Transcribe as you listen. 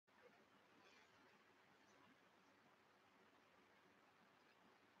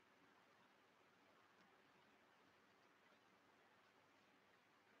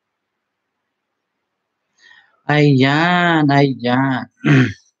Ayan, ayan.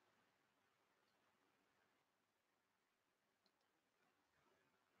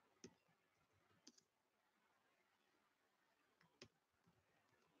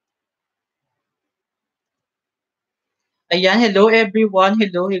 Ayan, hello everyone.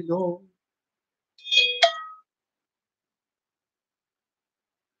 Hello, hello.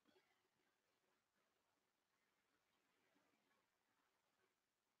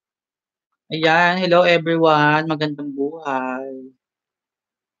 Ayan, hello everyone. Magandang buhay.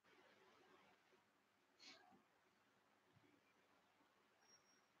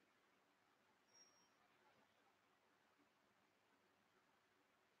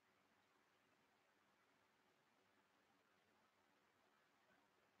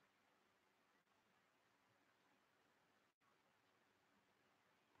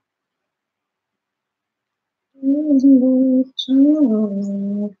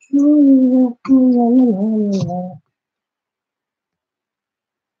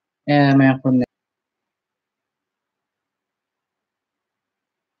 May ako na.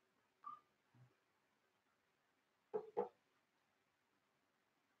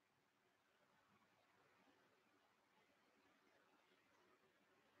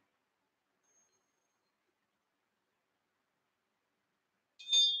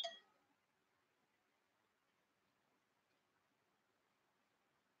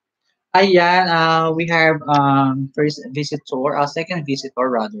 Ayan, we have first visitor, second visitor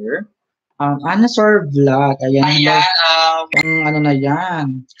rather. Ana Sir Vlog. Ayan, hello. Ayan, Ang ano na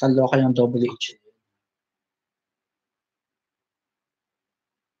yan, kaloka yung WH.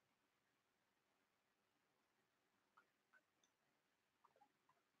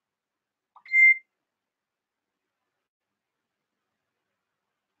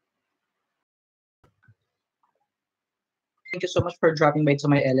 Thank you so much for dropping by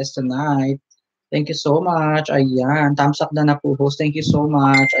to my LS tonight. Thank you so much. Ayan, thumbs up na po host. Thank you so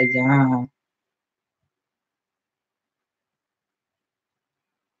much. Ayan.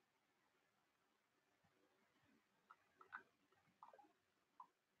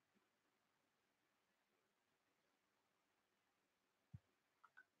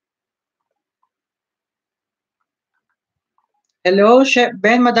 Hello, Chef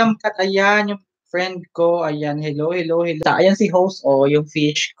Ben, Madam Kat. Ayan, yung friend ko. Ayan, hello, hello, hello. Ayan si host, oh, yung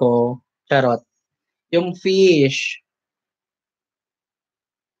fish ko. Charot. Yung fish.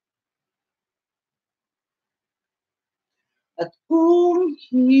 At kung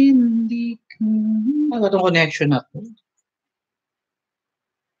hindi ka... Ano itong connection na to?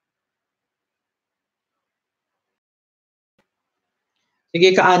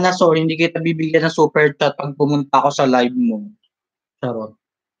 Sige ka, Ana, sorry, hindi kita bibigyan ng super chat pag pumunta ako sa live mo. Charot.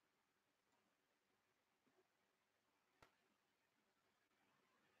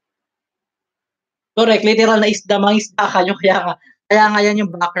 Correct, literal na isda, mga isda kayo. Kaya nga yan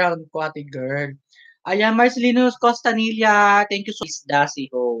yung background ko, ate girl. Ayan, Marcelinus Costanilla. Thank you so much. Isda si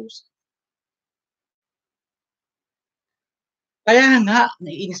host. Kaya nga,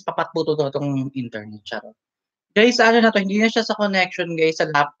 naiinis pa patputo to itong internet. Charot. Guys, ano na to, hindi na siya sa connection, guys. Sa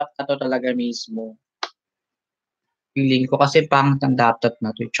laptop na to talaga mismo. Feeling ko kasi pangit ang laptop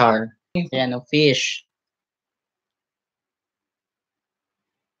na to, char. Ayan, o fish.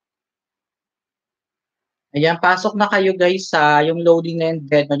 Ayan, pasok na kayo guys sa yung loading na yan,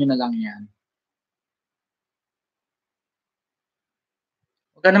 dead nyo na lang yan.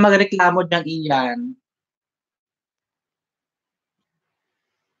 Huwag ka na magreklamo dyan, Ian.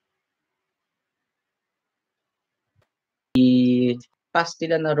 I-pass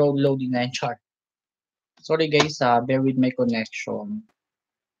nila na road loading na yan, char. Sorry guys, bear with my connection.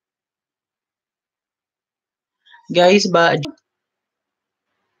 Guys, ba...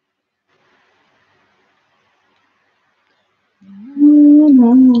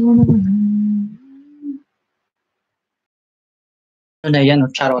 Ano na yan,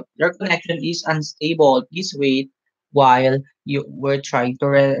 charot. Your connection is unstable. Please wait while you were trying to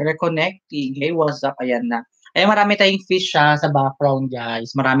reconnect. Okay, what's up? Ayan na. Ay, marami tayong fish sa background,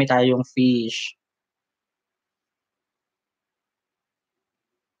 guys. Marami tayong fish.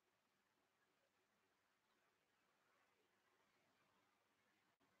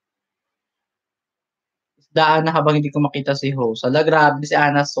 Daan na habang hindi ko makita si host. Ala, grabe si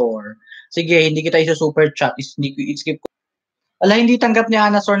Ana Sor. Sige, hindi kita isa super chat. Skip ko. Ala, hindi tanggap ni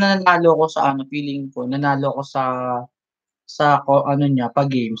Ana Sor na nanalo ko sa ano, feeling ko. Nanalo ko sa ano niya,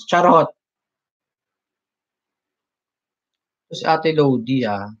 pa-games. Charot. Si Ate Lodi,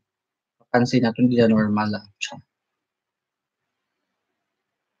 pansin natin, hindi na normal. Charot.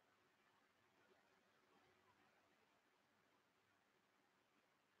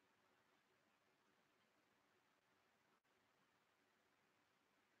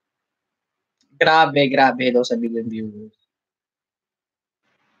 Grabe, grabe daw sa billion viewers.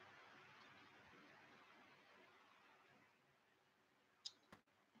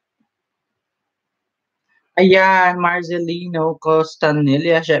 Ayan, Marcelino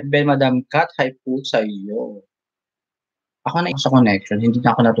Costanilla, Chef Ben, Madam Kat, hi po sa iyo. Ako na sa connection, hindi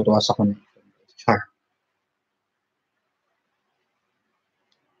na ako natutuwa sa connection. Char.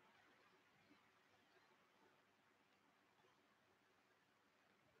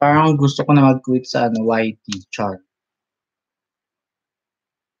 Parang gusto ko na mag-quit sa ano, YT, char.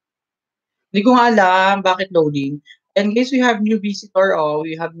 Hindi ko nga alam bakit loading. And guys, we have new visitor. Oh,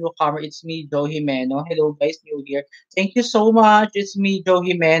 we have newcomer. It's me, Joe Jimeno. Hello guys, new here. Thank you so much. It's me, Joe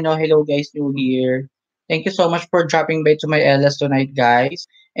Jimeno. Hello guys, new here. Thank you so much for dropping by to my LS tonight, guys.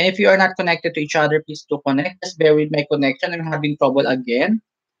 And if you are not connected to each other, please do connect. Just bear with my connection. I'm having trouble again.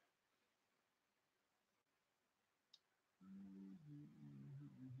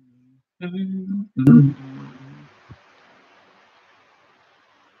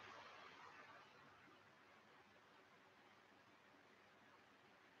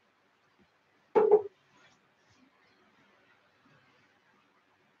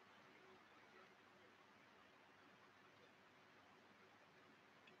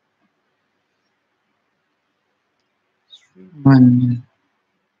 Man.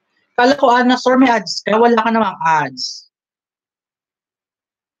 Kala ko, Anna, sir, may ads ka. Wala ka namang ads.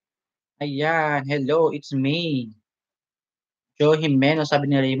 Ayan, hello, it's me. Joe Jimeno, sabi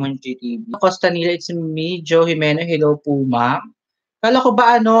ni Raymond GTV. Costanilla, it's me, Joe Jimeno. Hello po, ma'am. Kala ko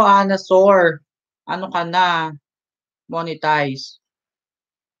ba ano, Anna, sir? Ano ka na? Monetize.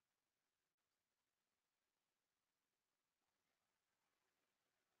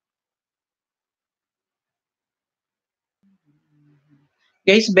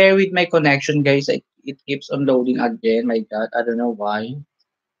 Guys, bear with my connection, guys. It keeps on loading again. My God, I don't know why.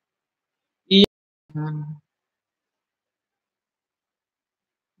 Yeah.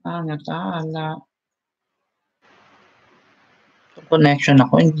 Natala. Connection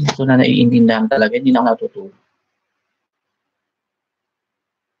ako, hindi ko na naiintindihan talaga. Hindi na ako natutulog.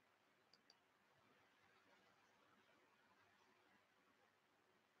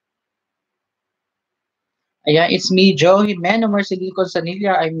 Ayan, it's me, Joe Jimeno, Marcelino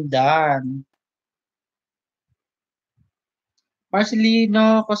Consanilla. I'm done.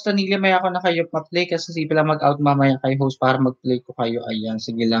 Marcelino Costanilla, may ako na kayo pa-play kasi sige lang mag-out mamaya kay host para mag-play ko kayo. Ayan,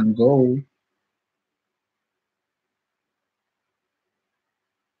 sige lang, go.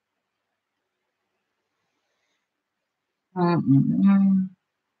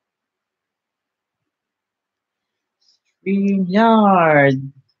 StreamYard.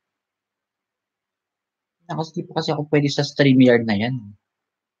 Naku, hindi pa kasi ako pwede sa StreamYard na yan.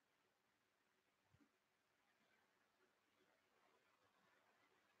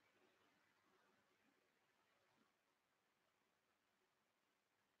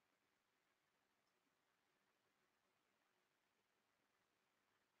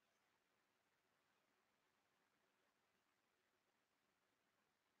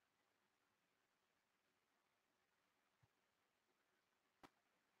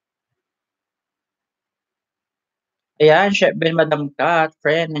 Ayan, Chef Ben, Madam Kat,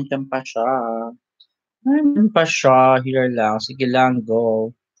 friend, nandiyan pa siya. Nandiyan pa siya, here lang. Sige lang,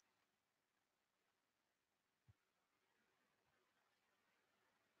 go.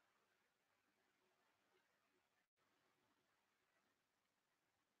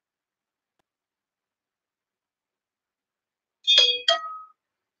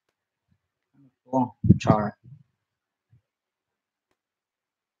 Oh, char.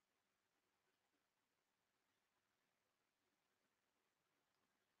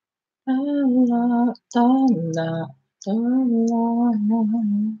 Tala, tala, tala.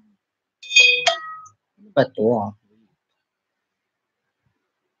 Ano ba to?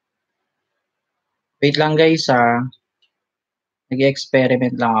 Wait lang guys ha.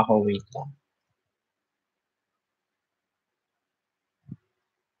 Nag-experiment lang ako. Wait lang.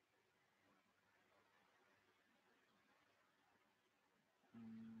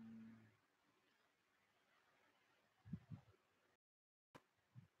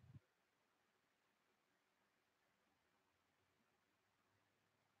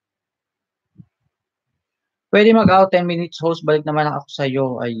 Pwede mag-out 10 minutes host. Balik naman ako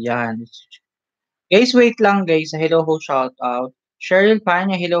sa'yo. Ayan. Guys, wait lang guys. Hello host shout out. Cheryl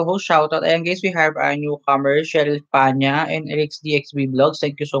Panya, hello host shout out. And guys, we have a newcomer, Cheryl Panya and LXDXB Vlogs.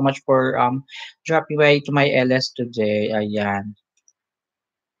 Thank you so much for dropping by to my LS today. Ayan.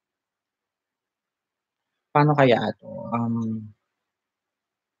 Paano kaya ito?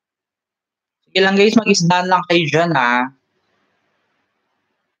 Sige lang guys, mag-isdan lang kayo dyan ha.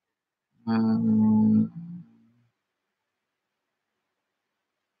 Hmm.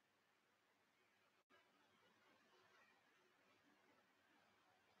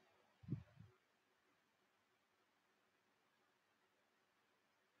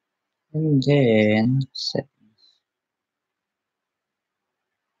 And then settings.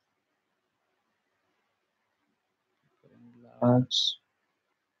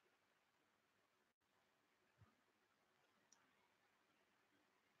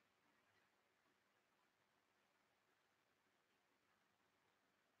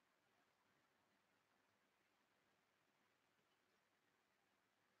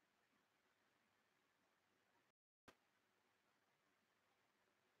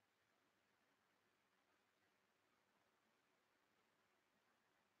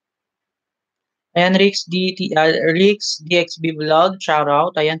 And Rix DXB Vlog, shout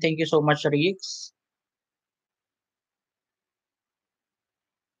out. Ayan, thank you so much, Rix.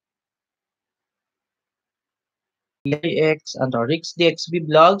 Rix, ano, Rix DXB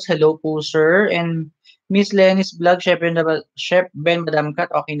Vlogs, hello po, sir. And Miss Lenny's vlog, Chef Ben Madam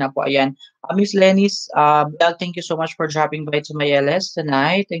Kat, okay na po, ayan. Miss Lenny's vlog, thank you so much for dropping by to my LS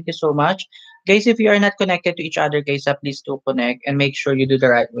tonight. Thank you so much. Guys, if you are not connected to each other, guys, please do connect and make sure you do the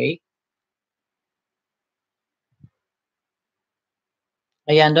right way.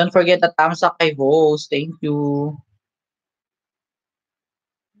 Ayan, don't forget the thumbs up kay host. Thank you.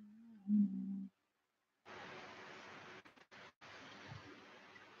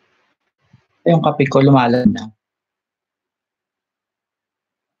 Yung kape ko lumalan na.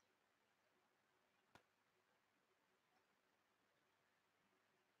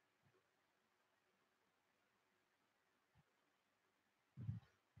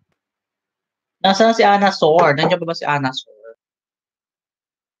 Nasaan si Ana Sor? Nandiyan pa ba si Ana Sor?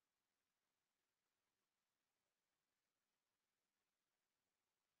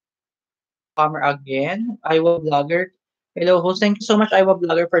 Comer again. Iowa Vlogger. Hello, host. Thank you so much, Iowa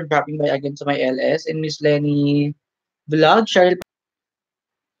Vlogger, for dropping by again to my LS and Miss Lenny Vlog. Cheryl,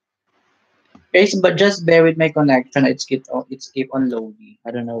 guys, but just bear with my connection. It's keep on loading.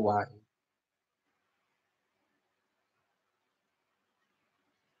 I don't know why.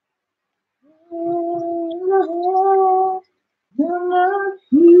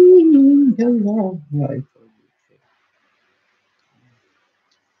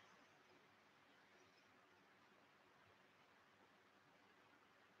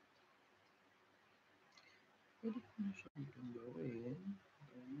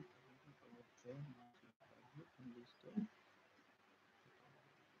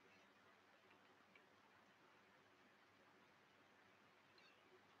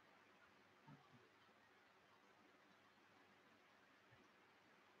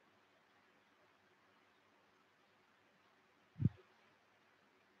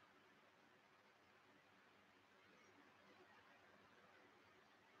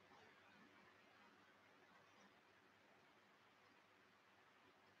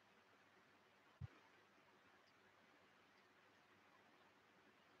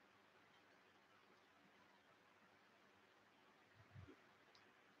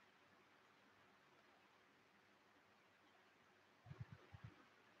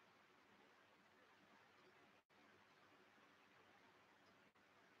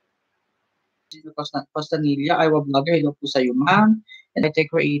 Costanilla, Iowa Vlogger. Hello po sa iyo, ma'am. And I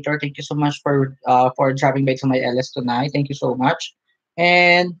Creator, thank you so much for dropping by to my LS tonight. Thank you so much.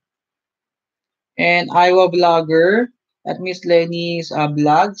 And Iowa Vlogger at Miss Lenny's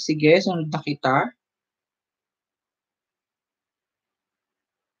vlog. Sige, sunod na kita.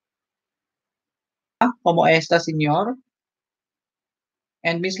 Como esta, senyor?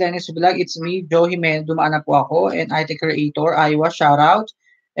 And Miss Lenny's vlog, it's me, Joe Jimenez. Dumaan na po ako. And IT Creator, Iowa, shout out.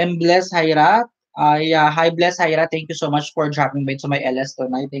 And Bless Hayrat. Yeah, hi, Bless Hayrat. Thank you so much for dropping by to my LS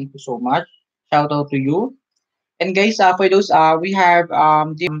tonight. Thank you so much. Shout out to you. And guys, for those, we have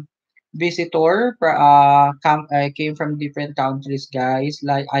visitor came from different countries, guys,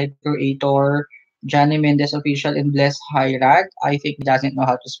 like I Creator, Johnny Mendez official, and Bless Hayrat. I think he doesn't know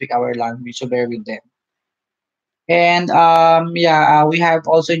how to speak our language, so bear with them. And yeah, we have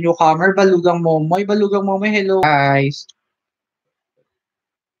also newcomer Balugang Momoy. Balugang Momoy, hello guys.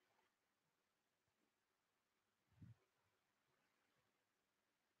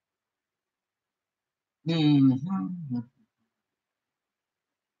 Mhm.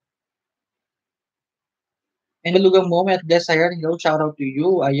 And Balugang Momoy at Bless Hayrat, hello, shout out to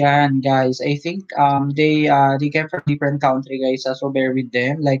you. Ayan, guys. I think they came from different country, guys. So bear with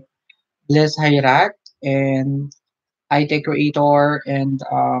them. Like Bless Hayrat and IT Creator and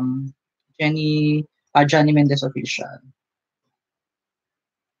Johnny Mendez official.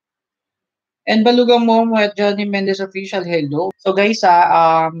 And Balugang Momo at Johnny Mendez official, hello. So guys,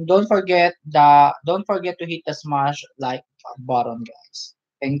 don't forget to hit the smash like button, guys.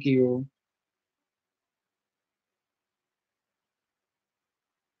 Thank you.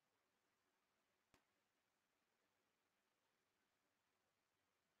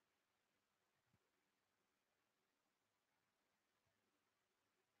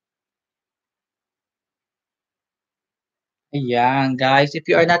 Ayan, guys. If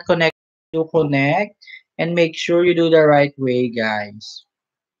you are not connected, to connect and make sure you do the right way, guys.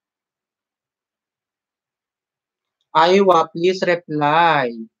 Aywa, please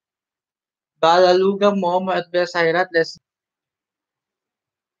reply. Balalugang Momo at Besairat, let's.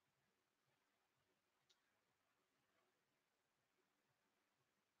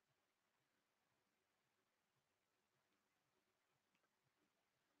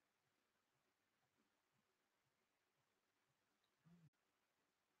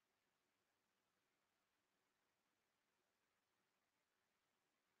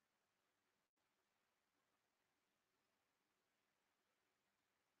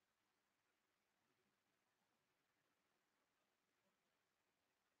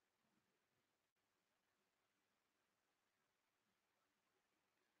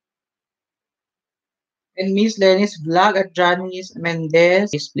 And Miss Lenny's vlog at Janice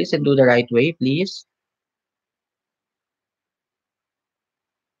Mendez, please, and do the right way, please.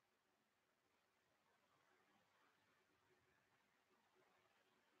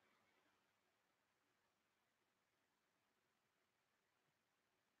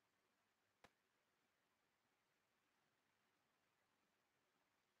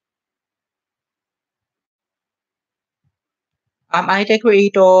 IT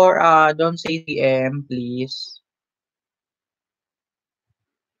creator, don't say CM, please.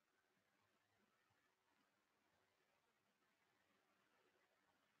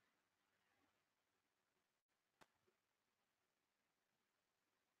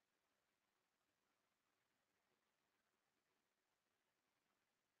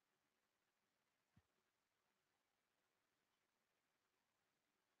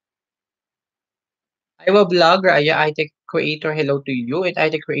 I will vlog Raya IT creator, hello to you. And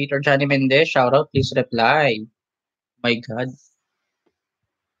IT creator Johnny Mendez, shout out, please reply. My God.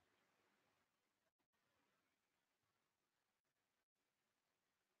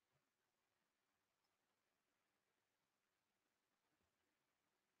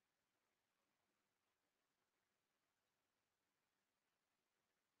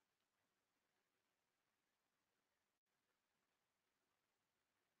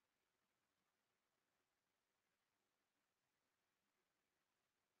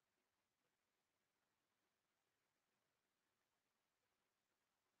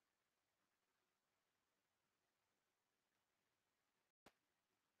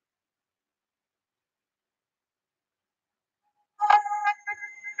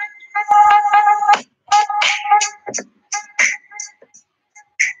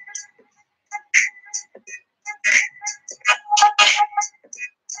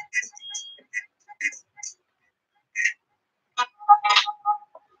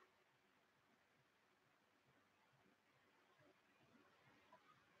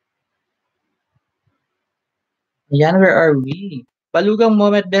 Ayan, where are we? Balugang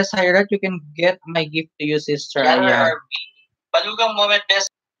moment, best Hirat, you can get my gift to you, sister. Yan, where Ayan. are we? Balugang moment best.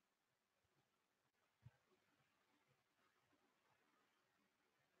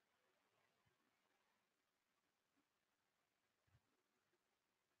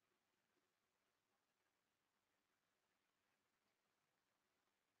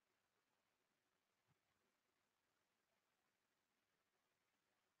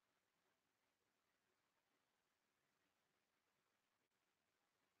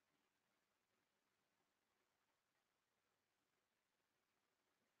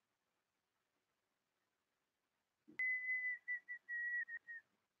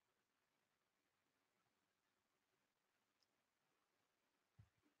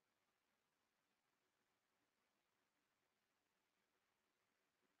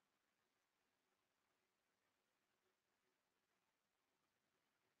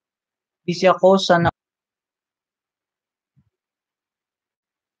 Busy ako sa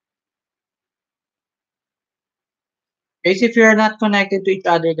guys, if you're not connected to each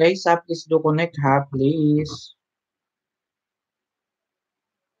other, guys, please do connect, please.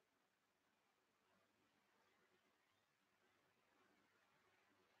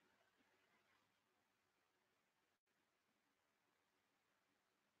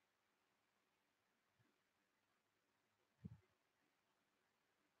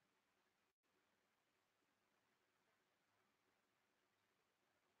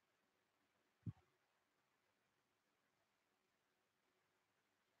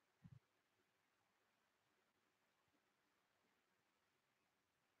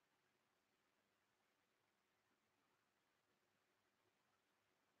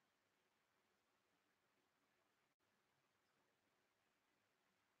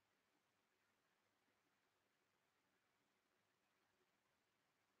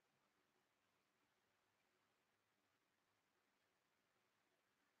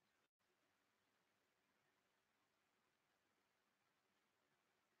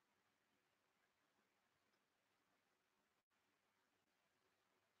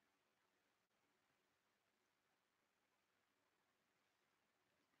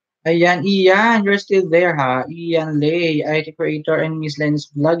 Ayan, Ian, you're still there, ha? Ian Lay, IT creator and Miss Lenny's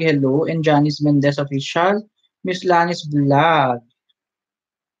Vlog, hello. And Janice Mendez official, Miss Lenny's Vlog.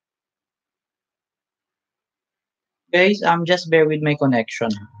 Guys, just bear with my connection.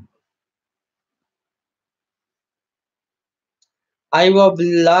 Iowa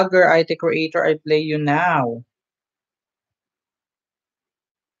Vlogger, IT creator, I play you now.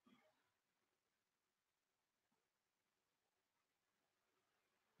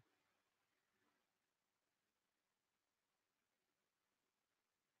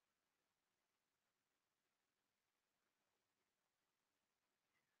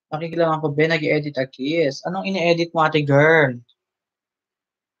 Nakikilang ako, Ben, nag-edit a kiss. Anong ini-edit mo, ate girl?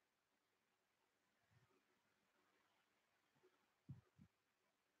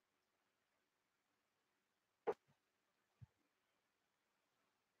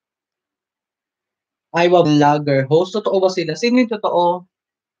 Iowa Vlogger, host, totoo ba sila? Sino yung totoo?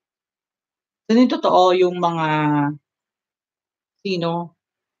 Sino yung totoo yung mga, sino?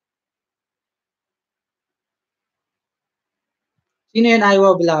 Sino yung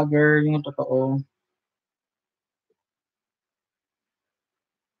Iowa Vlogger, yung totoo?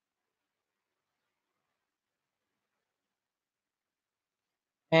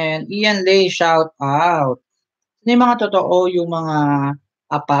 And Ian Lay, shout out. Sino yung mga totoo, yung mga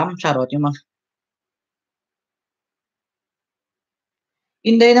apam, charot, yung mga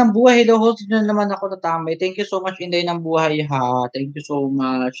Inday ng Buhay, hello host na naman ako natambay. Thank you so much, Inday ng Buhay, ha. Thank you so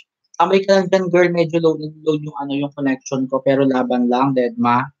much. Tambay ka lang dyan, girl. Medyo load yung ano yung connection ko, pero laban lang,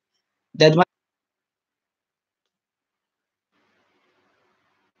 Deadma. Deadma.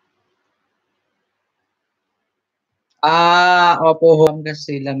 Opo, home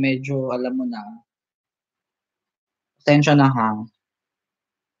kasi sila medyo, alam mo na. Pasensya na, ha.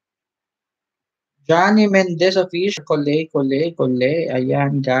 Johnny Mendez official, Kole.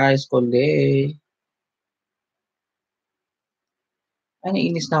 Ayan, guys, Kole. Ay,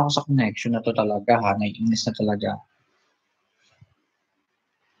 naiinis na ako sa connection na to talaga, ha. Naiinis na talaga.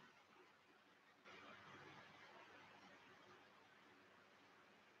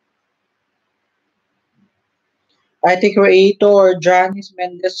 IT creator, Janice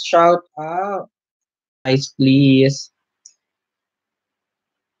Mendez, shout out. Guys, please.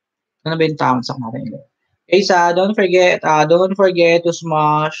 Ano ba yung tamang sa natin? Guys, don't forget to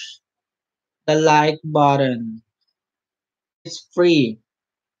smash the like button. It's free.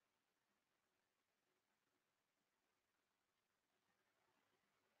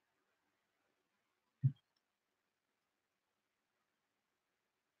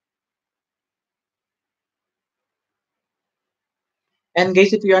 And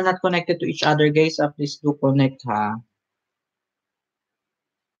guys, if you are not connected to each other, guys, please do connect, ha.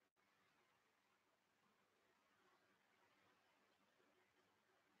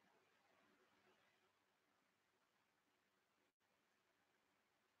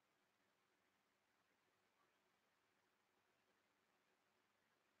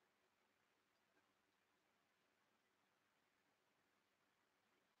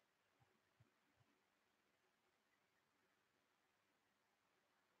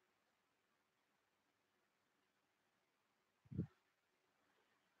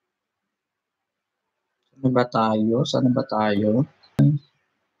 Saan ba tayo?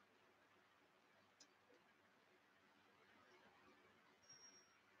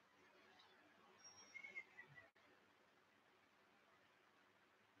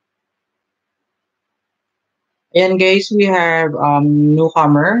 And guys, we have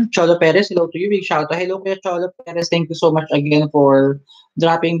newcomer, Cholo Perez. Hello to you. Big shout out. Hello, Kuya Cholo Perez. Thank you so much again for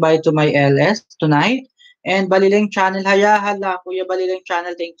dropping by to my LS tonight. And Balileng Channel, hala, Kuya Balileng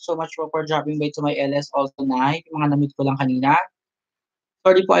Channel, thank you so much for dropping by to my LS also tonight. Yung mga na-meet ko lang kanina.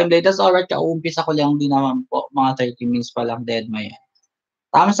 Sorry po, I'm late. That's alright. Kaumpisa ko lang din naman po. Mga 30 minutes pa lang, dead my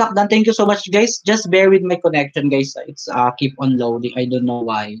Thumbs up, Dan. Thank you so much, guys. Just bear with my connection, guys. It's keep on loading. I don't know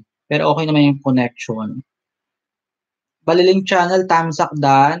why. Pero okay naman yung connection. Baliling channel, Tamsak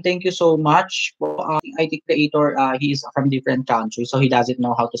Dan. Thank you so much po. IT creator, he is from different countries, so he doesn't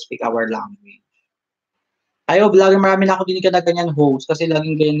know how to speak our language. Ayo, vlogger, marami na ako dinig na ganyan host kasi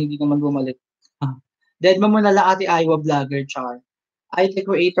laging ganyan hindi naman bumalik. Dead mo muna lang ate Iowa vlogger, char. IT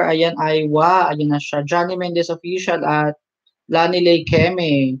creator, ayan, Iowa, ayan na siya. Johnny Mendez official at Lani Lay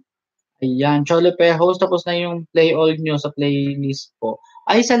Keme. Ayan, Cholo Pe, host, tapos na yung play all nyo sa playlist po.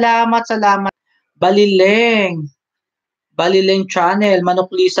 Ay, salamat. Balileng. Balileng Channel,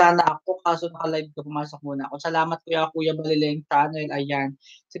 manukli sana ako kaso naka-live ko, pumasok muna ako. Salamat Kuya Balileng Channel, ayan.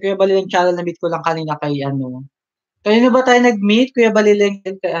 Si Kuya Balileng Channel, na-meet ko lang kanina kay ano. Kanina ba tayo nag-meet, Kuya Balileng,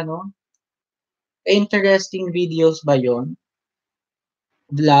 kay ano? Interesting videos ba yon?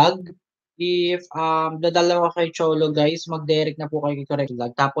 vlog. If the dalawa kay Cholo guys, mag-direct na po kayo kay Correct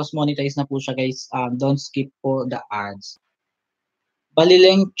Vlog. Tapos monetize na po siya guys. Don't skip po the ads.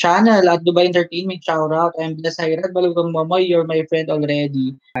 Balileng Channel at Dubai Entertainment, shout out. I'm Bless Hayrat, Balugang Momoy, you're my friend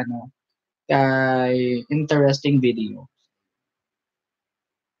already. Kay interesting video.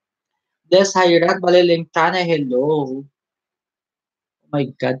 Bless Hayrat, Balileng Channel, hello. Oh my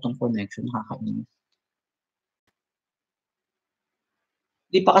God, tong connection, nakakainis.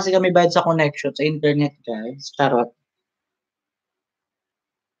 Di pa kasi kami bayad sa connection, sa internet guys. Charot.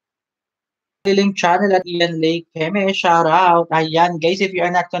 Feeling channel at Ian Lake Keme, shout out. Ayan, guys, if you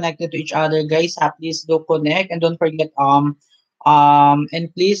are not connected to each other, guys, please do connect and don't forget and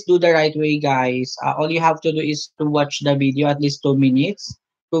please do the right way, guys. All you have to do is to watch the video at least 2 minutes,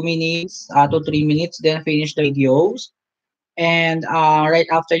 2 minutes to 3 minutes, then finish the videos. And right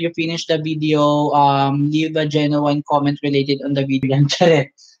after you finish the video, leave a genuine comment related on the video. Yan, charet.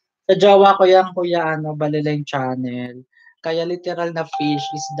 Sa jowa ko yan, kuya, Balilang Channel. Kaya literal na fish,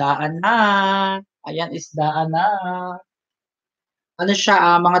 isdaan na. Ayan, isdaan na. Ano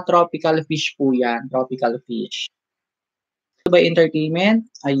siya, mga tropical fish po yan. Tropical fish. By Entertainment.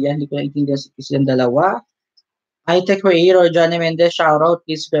 Ayan, hindi ko naintindihan yung dalawa. High-Tech Creator, Johnny Mendez, shoutout,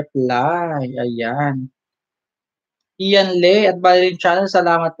 please reply. Ayan. Ian Lay at Baliling Channel,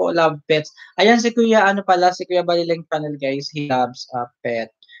 salamat po, love pets. Ayan si Kuya, si Kuya Baliling Channel guys, he loves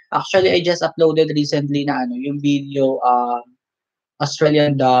pet. Actually, I just uploaded recently na yung video,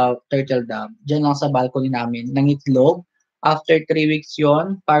 Australian dove, turtle dove. Diyan lang sa balcony namin, nangitlog. After 3 weeks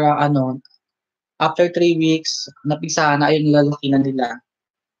yon para after 3 weeks, napisa na, ayun, lalaki na nila.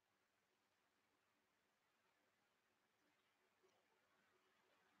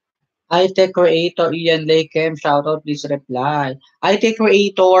 IT Creator, Ian Lakem, shoutout, please reply. IT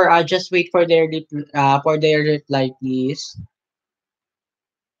Creator, just wait for their reply, please.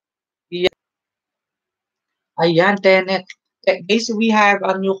 Ayan, Tenet. Guys, we have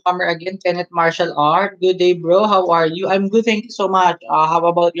a newcomer again, Tenet Martial Art. Good day, bro. How are you? I'm good, thank you so much. How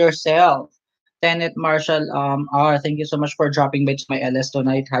about yourself? Tenet Martial Art, thank you so much for dropping by to my LS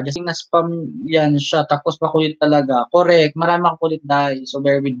tonight. Ha? Just na-spam yan siya, tapos makulit talaga. Correct, marami makulit dahil. So,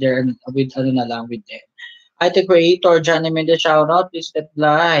 bear with them, with na lang, with them. IT Creator, Johnny Mendez, shoutout, please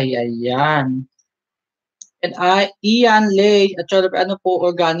reply. Ayan. And Ian Lay, at ano po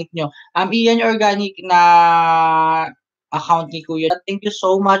organic nyo? Ian, yung organic na account ni Kuya. Thank you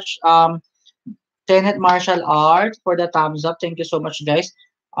so much, Tenet Martial Art, for the thumbs up. Thank you so much, guys.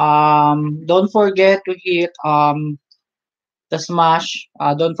 Don't forget to hit the smash.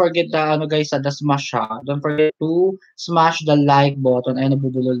 Don't forget the guys, the smash ha. Don't forget to smash the like button. Ay,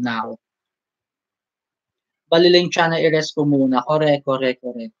 nabudulol na ako. Baliling channel, i-rest ko muna. Correct.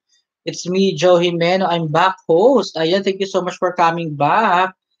 It's me, Joe Jimeno. I'm back, host. Ayan, thank you so much for coming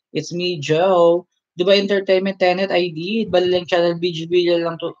back. It's me, Joe. Dubai Entertainment Tenet, I did. Balilang channel, video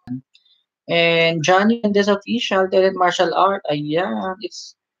lang to. And Johnny Mendez Official, Tenet Martial Art. Ayan,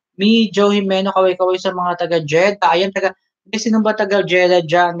 it's me, Joe Jimeno. Kaway-kaway sa mga taga-Jeddah. Ayan, sino ba taga-Jeddah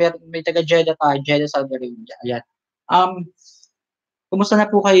dyan? May taga-Jeddah pa. Jeddah, Saudi Arabia. Ayan. Kumusta na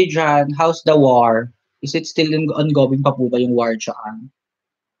po kayo dyan? How's the war? Is it still ongoing pa po ba yung war dyan?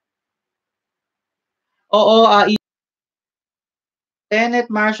 Oo,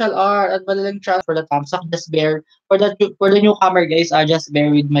 Tenet Martial Art at Balilang Channel for the thumbs up. Just bear for the newcomer guys. Just bear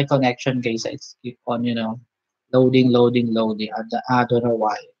with my connection guys. It's keep on loading. I don't know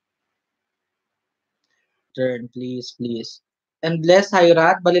why. Turn please. And bless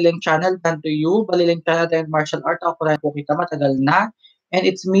Hayrat, Balilang Channel, done to you. Balilang Channel and Martial Art. Ako rin po kita matagal na. And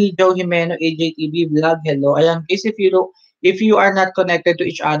it's me, Joe Jimeno, AJTV Vlog. Hello. Ayan guys, if you are not connected to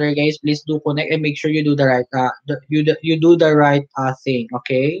each other, guys, please do connect and make sure you do the right you do the right thing,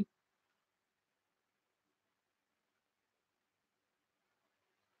 okay?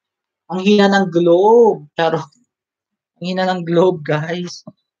 Ang hina ng globe. Charo. Ang hina ng globe, guys.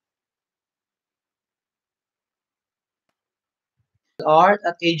 Art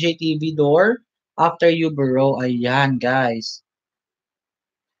at AJTV door. After you, bro. Ayan, guys.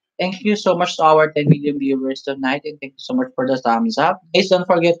 Thank you so much to our 10 million viewers tonight and thank you so much for the thumbs up. Guys, don't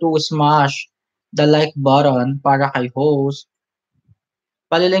forget to smash the like button para kay host.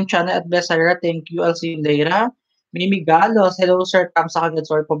 Palilang channel at Besara, thank you. I'll see you later. Mimi Galos, hello sir, come sa kagad,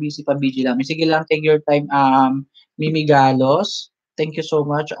 sorry po, busy pa, BG lang. Sige lang, take your time, Mimi Galos. Thank you so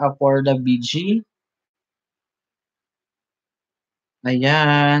much for the BG.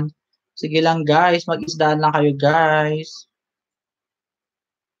 Ayan. Sige lang guys, mag-isdaan lang kayo guys.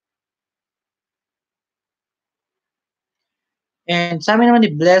 And sa amin naman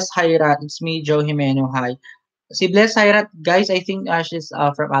ni Bless Hayrat, it's me, Joe Jimeno, hi. Si Bless Hayrat, guys, I think she's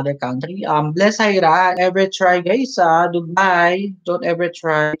from other country. Bless Hayrat, ever try, guys, Dubai, don't ever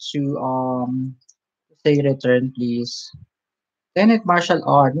try to say return, please. Tenet martial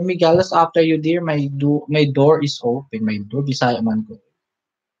art. Migalas after you, dear, my door is open. My door, Bisaya man ko.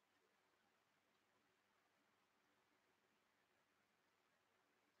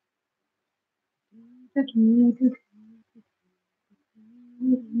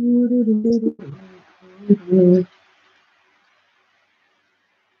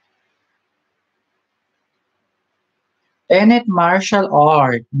 Tenet martial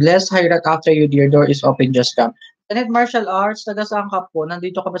art. Bless Hayrat after you, dear, door is open, just come. Tenet martial arts, taga saan ka po?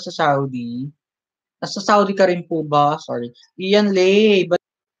 Nandito ka ba sa Saudi? Nasa Saudi ka rin po ba? Sorry. Ian Lay,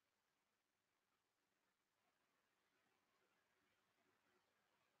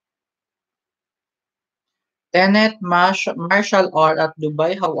 Tenet martial art at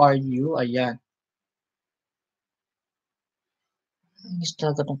Dubai, how are you? Ayan. Miss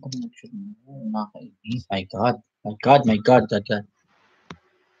talaga tong connection mo, nakakainis. My God. My God, my God, God, God.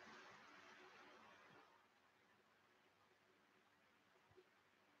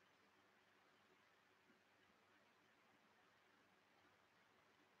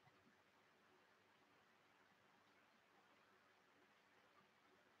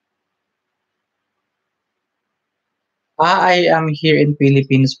 I am here in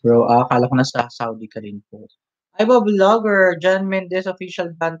Philippines, bro. Akala ko nasa Saudi ka rin po. I'm a vlogger. John Mendes official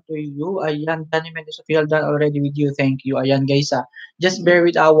done to you. Ayan, John Mendes official done already with you. Thank you. Ayan, guys. Just bear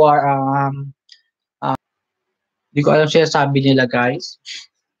with our di ko alam siya sabi nila, guys.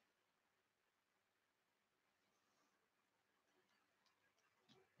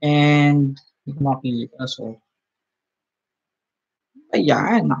 And hindi ko makikita. So,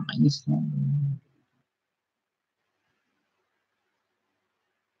 ayan, nakainis na.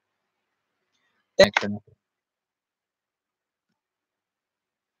 Connection.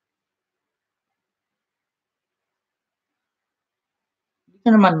 Hindi ko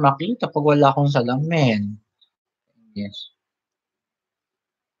naman makita pag wala akong salamin. Yes.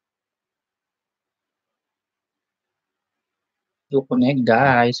 Do connect,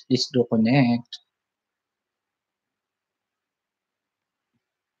 guys. Please do connect.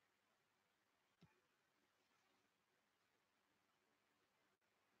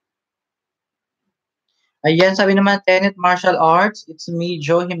 Ayan, sabi naman, Tenet Martial Arts. It's me,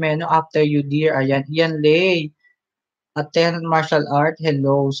 Joe Jimeno, after you, dear. Ayan, Ian Lay. At Tenet Martial Art,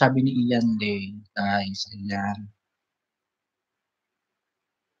 hello, sabi ni Ian Lay. Guys, ayan.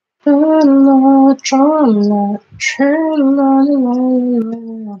 Chala, chala, chala.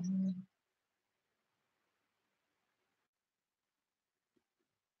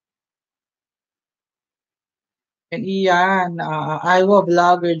 And Ian, Iowa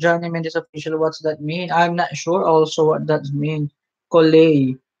vlogger Johnny Mendes official. What's that mean? I'm not sure also what that means.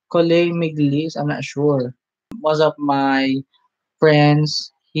 Coley Miglis. I'm not sure. Most of my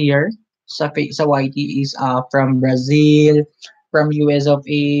friends here sa YT is from Brazil, from US of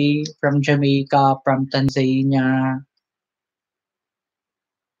A, from Jamaica, from Tanzania.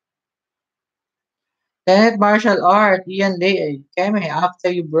 Tenet martial art, Ian Lay, Keme, after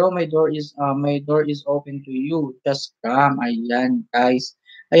you bro, my door is open to you. Just come. Ayan, guys.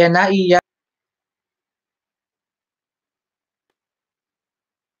 Ayan na, Ian.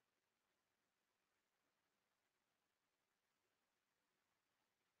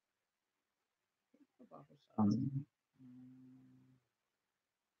 Um,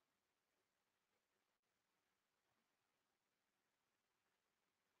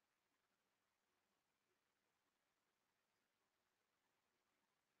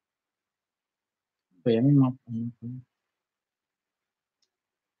 Kaya may mga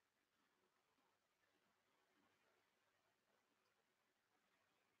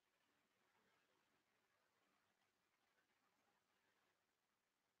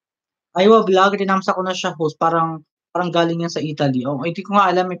Iowa vlog, tinamsa ko na siya host, parang galing yan sa Italy. Oh, hindi ko nga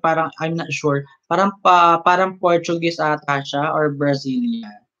alam eh, parang I'm not sure. Parang Portuguese ata siya or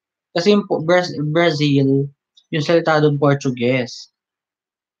Brazilian. Kasi yung Brazil, yung salita doon Portuguese.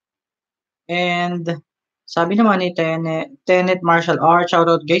 And sabi naman ni Tenet Martial Arts,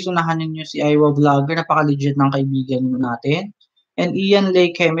 shoutout guys, unahan ninyo si Iowa Vlogger, napaka-legit ng kaibigan natin. And Ian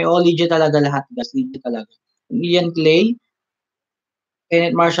Lay Keme, legit talaga lahat guys, legit talaga. Ian Clay,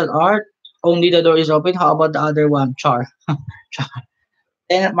 Tenet Martial Art, only the door is open, how about the other one? Char. Char.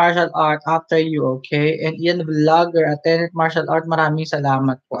 Tenet Martial Art, after you, okay? And Ian Vlogger at Tenet Martial Art, maraming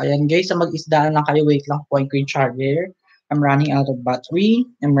salamat po. Ayan guys, sa mag-isdaan lang kayo, wait lang po, ko yung charger. I'm running out of battery.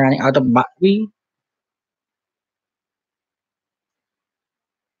 I'm running out of battery.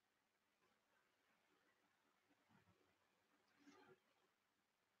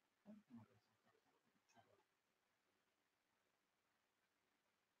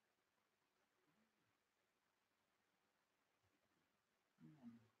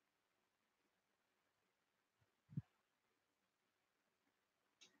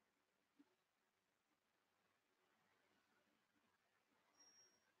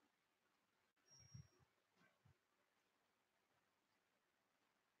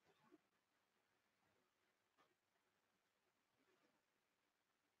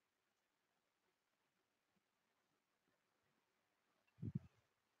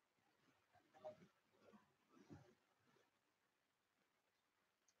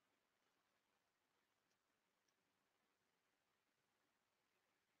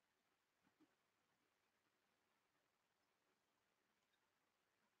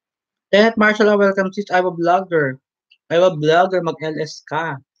 Tenet Marshall, welcome sis. I'm a vlogger. I'm a vlogger, mag-LS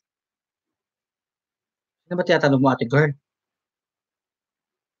ka. Ano ba tinatanong mo, ate girl?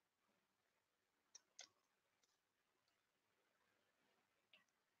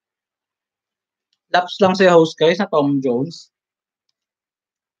 Laps lang si host guys na Tom Jones.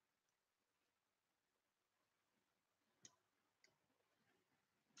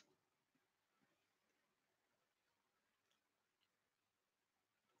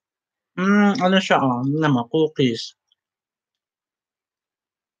 Ano siya, ano naman, cookies.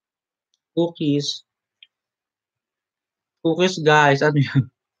 Cookies. Cookies guys, ano yan?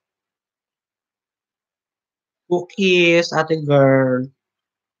 Cookies, ate girl.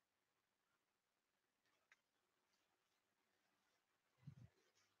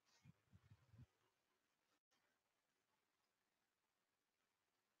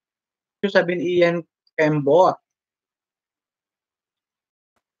 Sabihin Ian Kembot.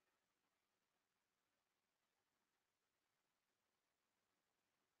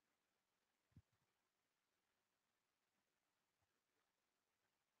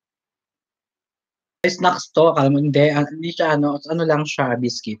 Snacks to, akala mo hindi siya ano lang siya,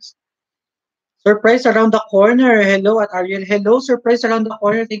 biscuits. Surprise around the corner. Hello at Ariel. Hello, surprise around the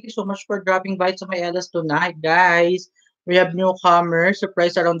corner. Thank you so much for dropping by to my Elas tonight, guys. We have newcomers.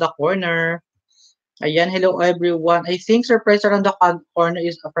 Surprise around the corner. Ayan, hello everyone. I think surprise around the corner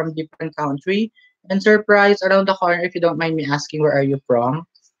is from different country. And surprise around the corner, if you don't mind me asking, where are you from?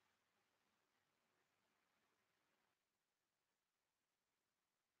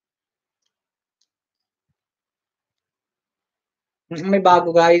 May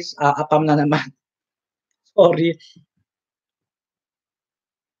bago guys, apam na naman. Sorry.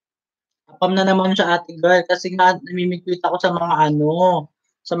 Apam na naman siya ate girl kasi nga namimigwit ako sa mga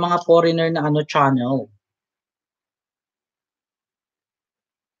sa mga foreigner na channel.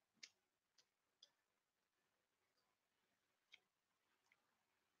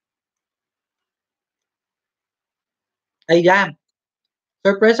 Ayan.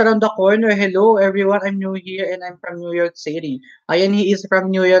 Surprise around the corner. Hello everyone. I'm new here and I'm from New York City. Ayan, he is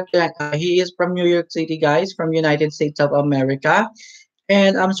from New York. He is from New York City, guys, from United States of America.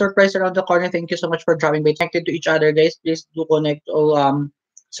 And I'm surprised around the corner. Thank you so much for dropping by. Connected to each other, guys. Please do connect to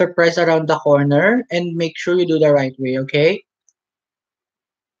surprise around the corner and make sure you do the right way, okay?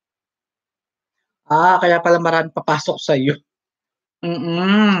 Kaya pala marami papasok sa iyo.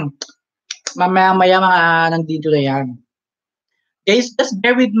 Mamaya-maya mga nandito na yan. Guys, just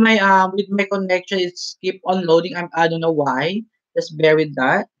bear with my connection. It's keep on loading. I don't know why. Just bear with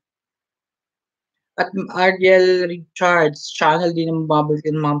that. At Ariel Richards, channel din ang bumabalik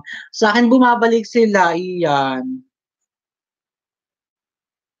din, ma'am. Sa akin bumabalik sila, iyan.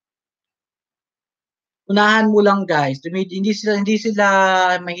 Unahan mo lang guys. Hindi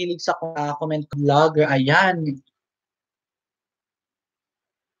sila mahilig sa comment vlogger. Ayan.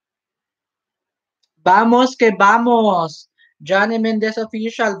 Vamos que vamos. Johnny Mendez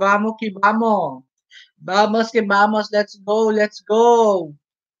official. Vamos que vamos. Vamos que vamos. Let's go. Let's go.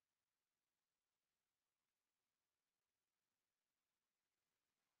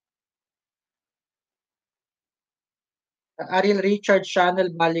 Ariel Richard channel,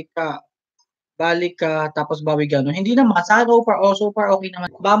 balik ka. Balik ka, tapos bawi gano'n. Hindi naman, so far okay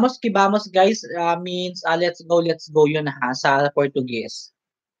naman. Vamos que vamos guys, means let's go yun ha, sa Portuguese.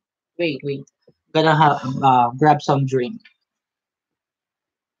 Wait. Gonna grab some drink.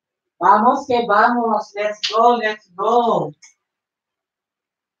 Vamos que vamos, let's go.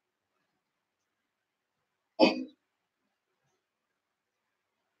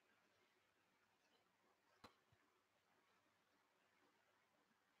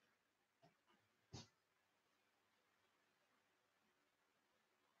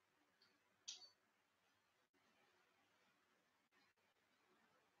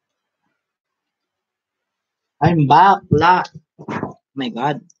 I'm back, Oh my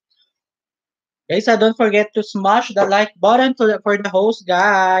God. Guys, don't forget to smash the like button for the host,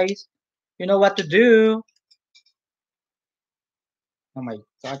 guys. You know what to do. Oh my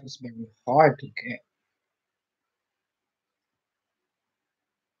God, it's very hard to get.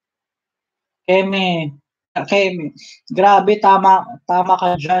 Keme, Keme, grabe, tama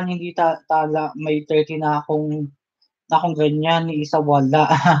ka dyan, hindi tala, may 30 na akong ganyan, ni isa wala.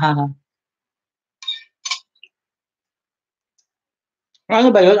 Ano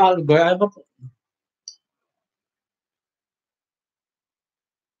ba yun, Albert? Ano ba?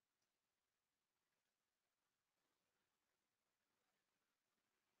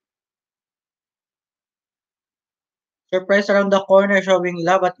 Surprise around the corner showing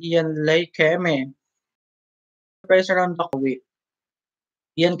love at Ian Lay Keme. Surprise around the corner.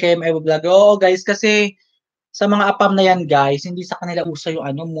 Ian KMI Vlog. Oo, guys, kasi sa mga apam na yan, guys, hindi sa kanila uso yung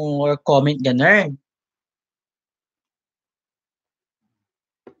ano more comment ganun.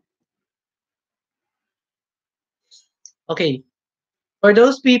 Okay. For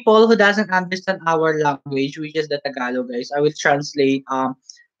those people who doesn't understand our language, which is the Tagalog, guys, I will translate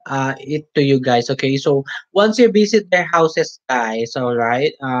it to you guys. Okay, so once you visit their houses, guys, all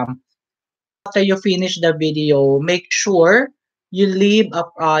right, after you finish the video, make sure you leave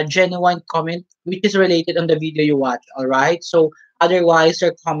a genuine comment which is related on the video you watch. All right, so otherwise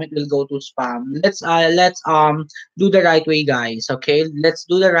your comment will go to spam. Let's do the right way, guys. Okay, let's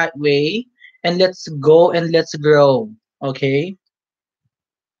do the right way and let's go and let's grow. Okay.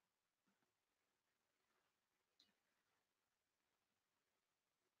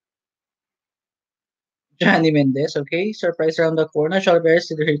 Johnny Mendez, okay? Surprise around the corner. Shalber,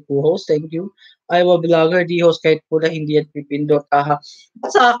 Silvery co-host. Thank you. I will vlogger, di host kahit pula hindi yan pipindot.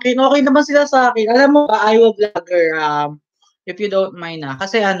 Sa akin, okay naman sila sa akin. Alam mo ba, I will vlogger, if you don't mind na.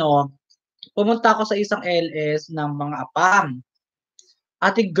 Kasi ano, pumunta ako sa isang LS ng mga apam.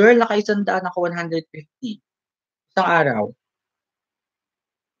 Ate girl, nakaisang daan ako 150. Isang araw.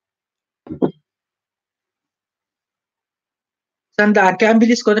 Isang daan. Kaya ang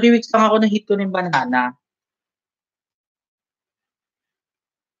bilis ko, 3 weeks lang ako na hit ko ng banana.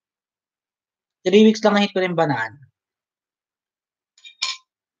 3 weeks lang na hit ko ng banana.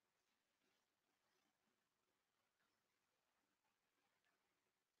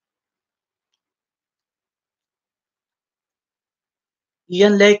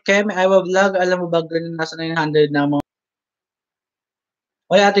 Iyan like Kem, I will vlog. Alam mo ba, girl, nasa 900 na mga.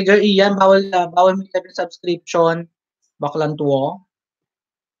 Oy, ate girl, iyan, bawal may type ng subscription. Baklan tuwo.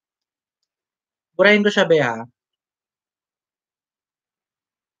 Burahin ko siya, be, ha?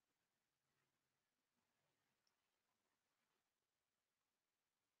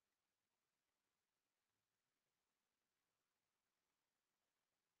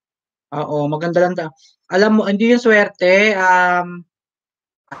 Oo, maganda lang alam mo, hindi yung swerte,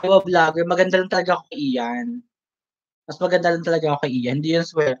 ako vlogger, maganda lang talaga ako kay Ian. Mas maganda lang talaga ako kay Ian, hindi yung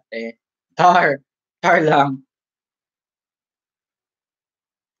swerte. Char. Char lang.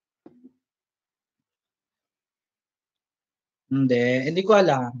 Hindi ko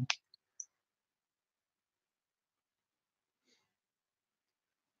alam.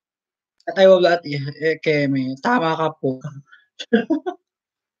 At I will at Keme, tama ka po.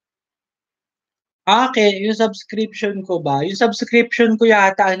 Okay, yung subscription ko ba? Yung subscription ko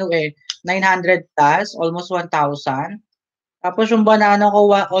yata ano 900 plus, almost 1,000. Tapos yung banana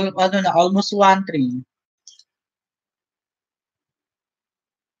ko ano na almost 1,300.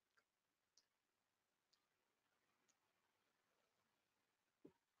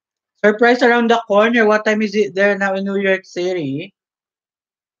 Surprise around the corner. What time is it there now in New York City?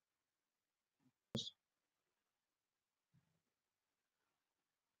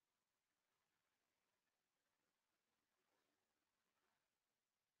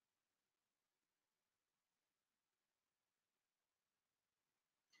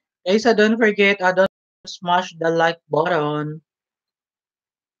 Guys, don't forget, don't smash the like button.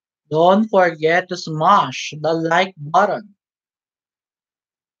 Don't forget to smash the like button.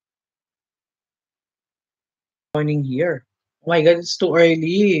 Morning here. Oh my god, it's too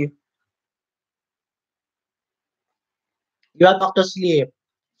early. You are back to sleep.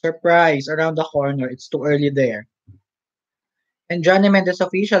 Surprise, around the corner. It's too early there. And Johnny Mendes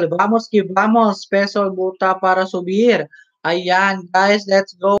official. Vamos que vamos. Peso buta para subir. Ayan, guys,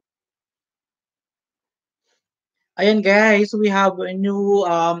 let's go. Ayan, guys, we have a new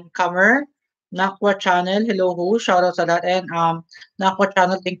comer. Nakwa channel. Hello, ho. Shout out sa that. And Nakwa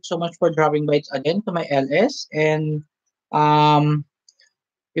channel, thank you so much for dropping by again to my LS. And um,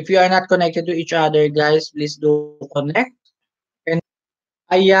 if you are not connected to each other, guys, please do connect. And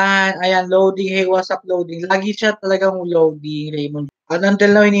ayan, loading. Hey, what's up, loading? Lagi siya talagang loading, Raymond. And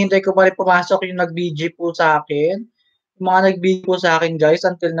until now, hinihintay ko pa rin pumasok yung nag-BG po sa akin. Yung mga nag-BG po sa akin, guys,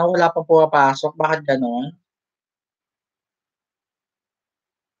 until now, wala pang pumapasok. Bakit ganon?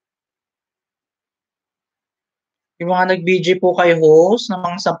 Yung mga nag-BG po kay host ng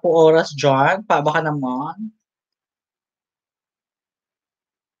mga 10 oras dyan, pa baka naman.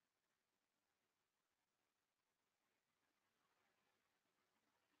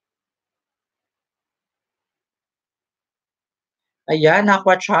 Ayan,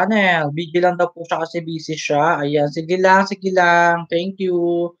 Aqua Channel. BG lang daw po siya kasi busy siya. Ayan, sige lang, sige lang. Thank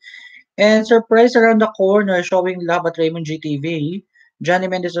you. And surprise around the corner, showing love at Raymond GTV. Johnny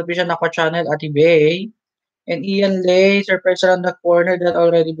Mendes official Aqua Channel at eBay. And Ian Lay, surprise around the corner that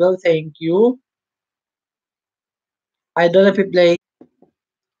already will. Thank you. I don't know if you play.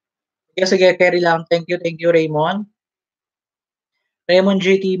 Sige, carry lang. Thank you, Raymond. Raymond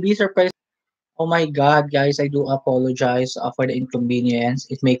GTB, surprise. Oh my God, guys, I do apologize for the inconvenience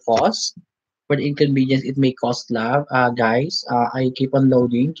it may cause. For the inconvenience it may cost, love. Guys, I keep on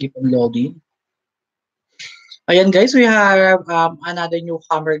loading, keep on loading. Ayan, guys, we have another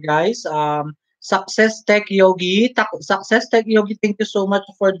newcomer, guys. Success Tech Yogi. Success Tech Yogi, thank you so much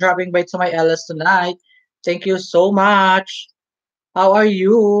for dropping by to my LS tonight. Thank you so much. How are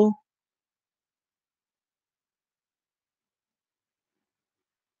you?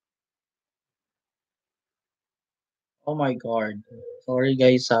 Oh my God. Sorry,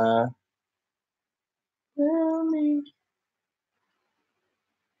 guys.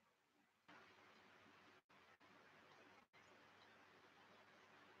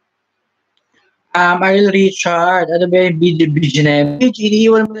 Ariel Richard, ano ba yung BG na yun? BG,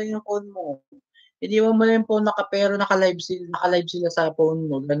 iniiwan mo lang yung phone mo. Iniwan mo lang yung phone pero naka-live sila sa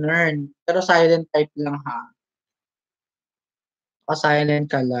phone mo, ganun. Pero silent type lang ha. Silent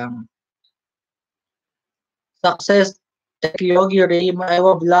ka lang. Success, Tech Yogi, Raymond,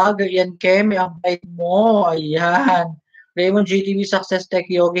 Ewa Vlogger, yan Kemi, ang bait mo, ayan. Raymond GTV, Success Tech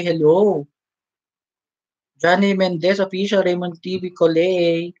Yogi, hello. Johnny Mendez, official, Raymond TV,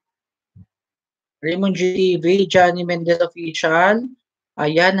 Coley. Raymond GTV, Johnny Mendez, official.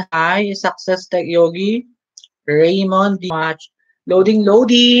 Ayan, hi, Success Tech Yogi. Raymond, much. Loading,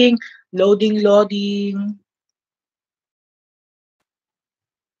 loading. Loading, loading.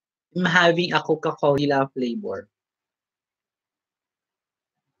 I'm having a Coca-Cola flavor.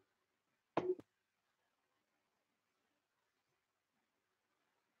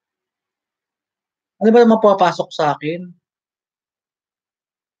 Ano ba naman papasok sa akin?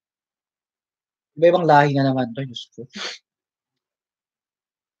 Iba-ibang lahi na naman to, Diyos ko.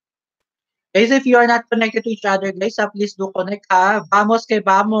 Guys, if you are not connected to each other, guys, please do connect ha. Vamos kay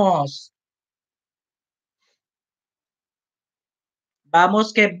vamos.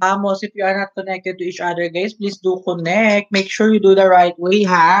 Vamos kay vamos. If you are not connected to each other, guys, please do connect. Make sure you do the right way,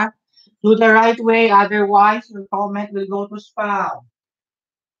 ha? Do the right way, otherwise your comment will go to spam.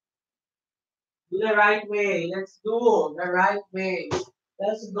 Do the right way. Let's do the right way.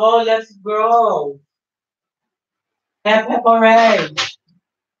 Let's go, let's grow. Pepe Parade.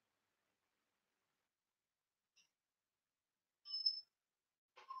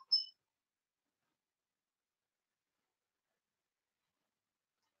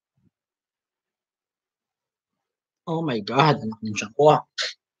 Oh my God, anak ng tiyan ko.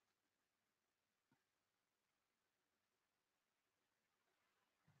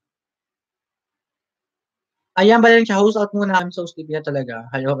 Ayan, Baliling siya. Host out muna. I'm so sleepy na talaga.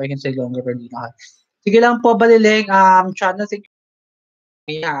 I hope I can stay longer pero di na. Sige lang po, Baliling. Channel, sige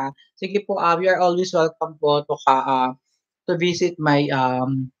ha. Sige po, we are always welcome po to visit my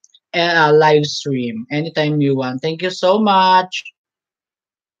live stream anytime you want. Thank you so much.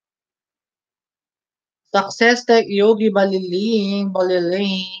 Success Tech Yogi Baliling.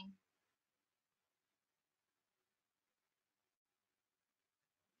 Baliling.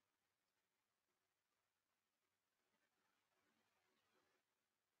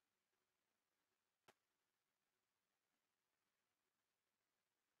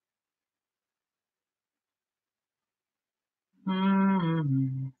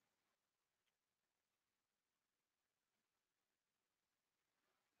 Mm-hmm.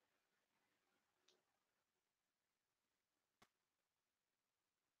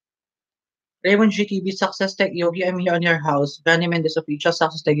 Raymond GTV, Success Tech Yogi, I'm here on your house. Johnny Mendez Official,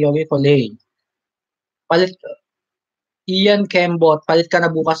 Success Tech Yogi, Coley. Palit, Ian Kembot, palit ka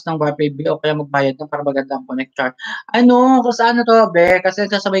na bukas ng wifi bill o kaya magbayad na para maganda ang connect chart. Ano, kasi ano to, be? Kasi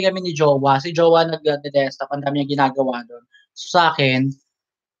kasabay kami ni Jowa. Si Jowa nag-desktop, ang dami niya ginagawa doon. So, sa akin,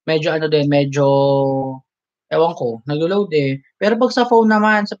 medyo ano din, medyo, ewan ko, nag-load eh. Pero pag sa phone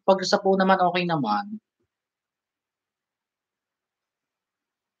naman, pag sa phone naman, okay naman.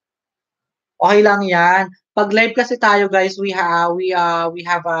 Okay lang 'yan. 'Pag live kasi tayo guys, we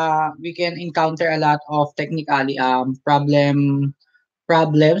can encounter a lot of problems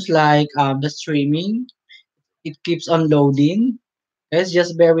like the streaming. It keeps on loading. Guys,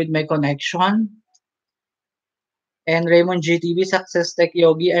 just bear with my connection. And Raymond GTV, Success Tech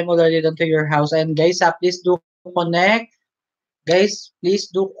Yogi, I'm already done to your house. And guys, please do connect. Guys, please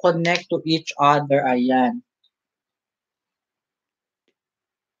do connect to each other. Ayan.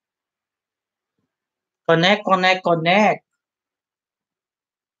 Connect, connect, connect.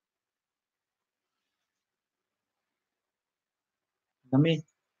 Alam mo,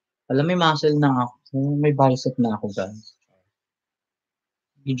 may muscle na ako. May bicep na ako, guys.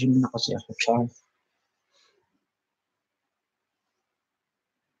 Gym na kasi ako, char.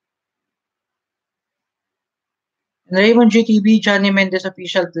 Raymond GTV, Johnny Mendez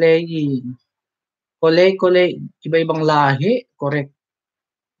official playing. Kulay, iba-ibang lahi. Correct.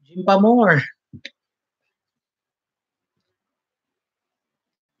 Jim Pamor.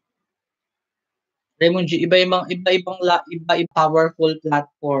 Raymond G, iba-ibang powerful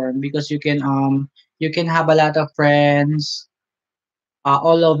platform because you can have a lot of friends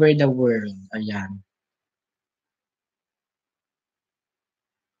all over the world. Ayan.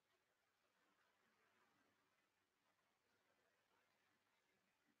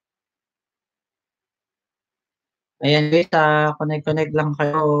 Ayan guys, connect lang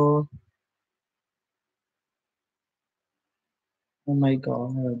kayo. Oh my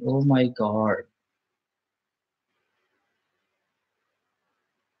God. Oh my God.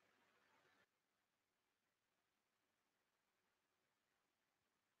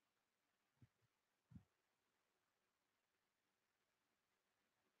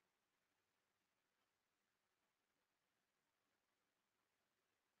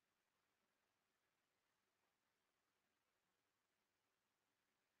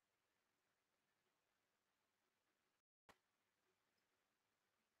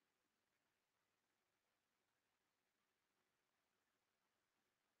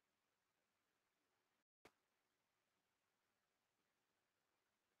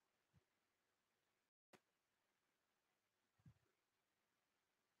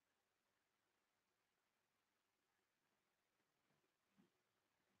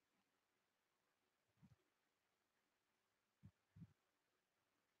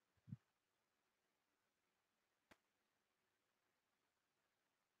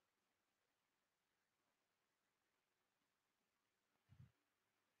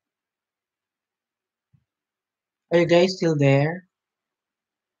 Are you guys still there?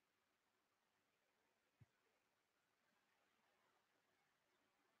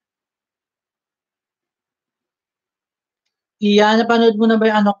 Iya, napanood mo na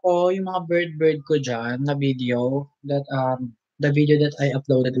ba yung ano ko, yung mga bird ko dyan na video that the video that I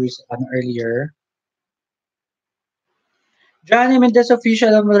uploaded earlier. Johnny Mendez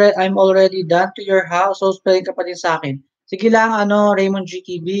official, I'm already done to your house. So, spelling ka pa din sa akin. Sige lang, Raymond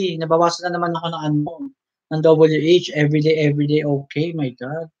GTV. Nabawasan na naman ako ng ng WH. Everyday, okay. My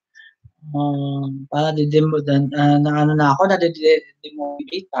God. Para na ako,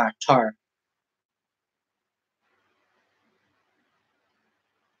 na-demotivate Char.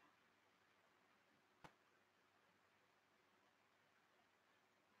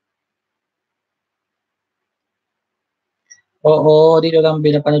 Oo, dito lang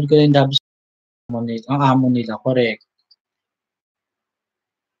pinapanood ko yung dubs ang amo nila, correct.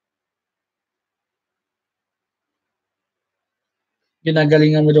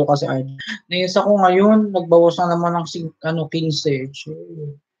 Ginagalingan mo daw kasi nainis ako ngayon, nagbawas na naman ng 15.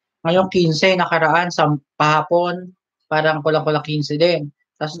 Ngayon 15, nakaraan, pahapon, parang kulang-kulang 15 din.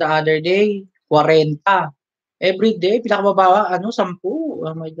 Tapos the other day, 40. Every day, pinakababa, 10. Oh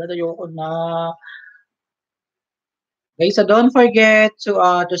my God, ayoko na. Guys, so don't forget to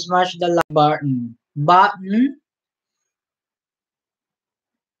smash the like button.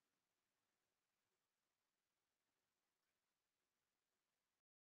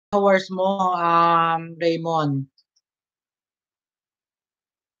 Hours mo, Raymond.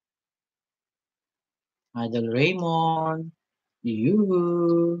 Idol Raymond.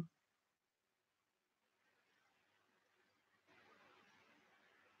 You.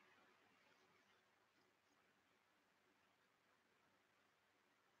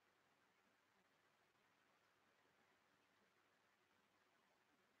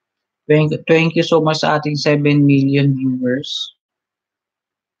 Thank you so much sa ating 7 million viewers.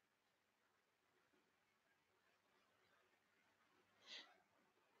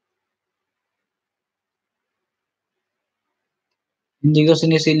 Hindi ko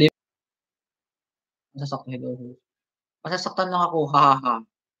sinisilip. Masasaktan lang ako, hahaha.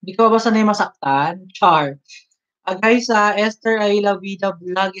 Hindi ka ba sanay masaktan? Char. Guys, Esther Ayla Vida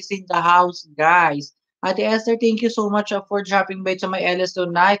Vlog is in the house, guys. Ate Esther, thank you so much for dropping by to my LS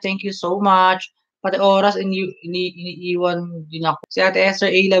tonight. Thank you so much. Pati oras, iniiwan din ako. Si Ate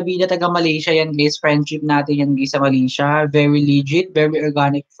Esther Ayla Vida, taga Malaysia yan, guys. Friendship natin yan, guys, sa Malaysia. Very legit, very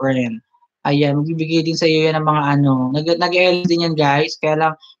organic friend. Ayan, magbibigay din sa iyo yan ng mga nag-LS din yan, guys. Kaya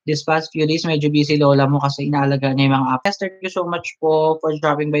lang, this past few days, medyo busy lola mo kasi inaalaga niya yung mga app. Esther, thank you so much po for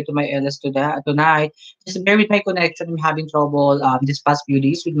dropping by to my LS tonight. Just bear with my connection. I'm having trouble this past few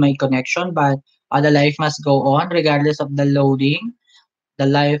days with my connection, but the life must go on regardless of the loading. The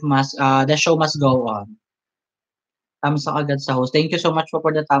show must go on. Thumbs up agad sa host. Thank you so much for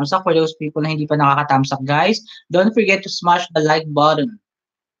the thumbs up. For those people na hindi pa nakaka-thumbs up, guys, don't forget to smash the like button.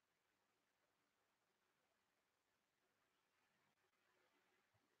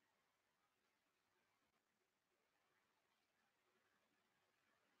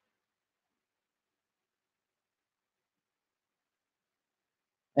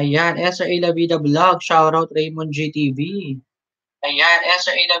 Ayan, SRA La Vida Vlog, shoutout Raymond GTV. Ayan,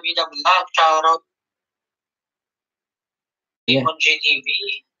 SRA La Vida Vlog, shoutout Yeah. Raymond GTV.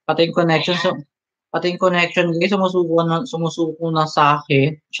 Pati yung connection, pati yung connection guys, sumusuko na sa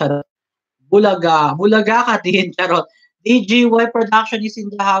akin. Charot. Bulaga ka din, charot. DGY Production is in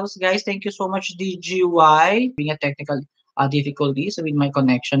the house, guys. Thank you so much, DGY. Being a technical difficulties with my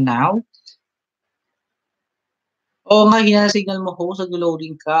connection now. Oo nga, hina signal mo host,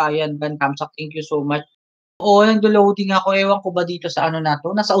 nag-loading ka. Ayan, Van Kamsak, thank you so much. Oo, nag-loading ako. Ewan ko ba dito sa ano na to.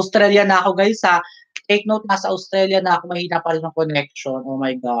 Nasa Australia na ako, guys, ha. Take note, nasa Australia na ako. Mahina pa rin ang connection. Oh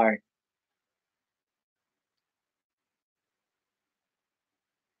my God.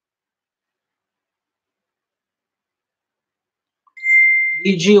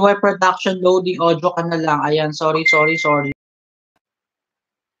 DGY Production loading audio ka na lang. Ayan, sorry.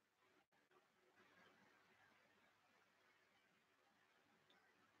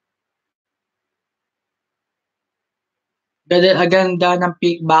 Ganda ng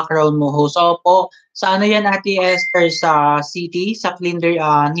peak background mo, host. Opo, sa ano yan, Ate Esther, sa city, sa Flinders,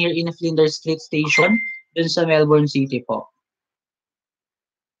 near in Flinders Street Station, dun sa Melbourne City po.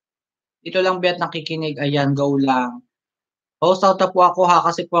 Dito lang bet nakikinig, ayan, go lang. Host out na po ako ha,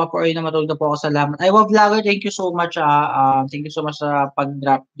 kasi po ako ay na matulog na po ako. Salamat. Ay, wow, vlogger, thank you so much. Thank you so much sa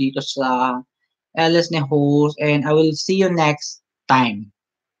pag-drop dito sa LS ni host, and I will see you next time.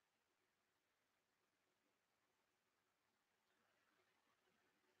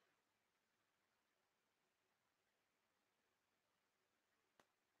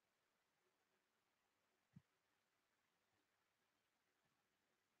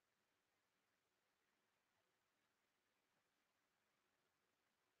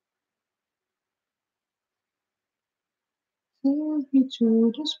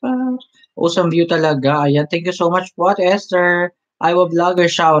 Awesome view talaga. Ayan, thank you so much po, Ate Esther. I will vlogger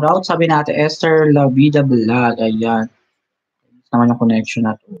shoutout. Sabi natin, Esther La Vida Vlog. Ayan. Naman yung connection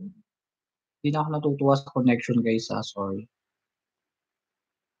na to. Hindi na ako natutuwa sa connection, guys. Sorry.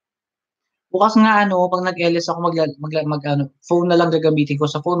 Bukas nga ano, pag nag-LS ako ano, phone na lang gagamitin ko.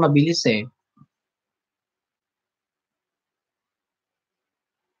 Sa phone mabilis eh.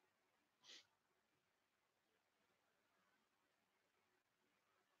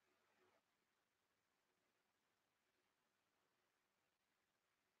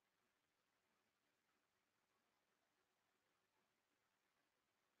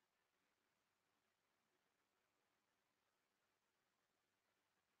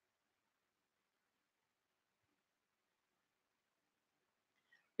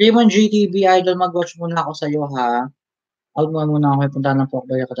 Raymond GTV Idol, mag-watch muna ako sa'yo ha. Out muna ako, may punta ng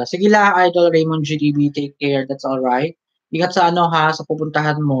Pokeboy ako. Sige lang, Idol Raymond GTV, take care, that's alright. Ingat sa ano ha, sa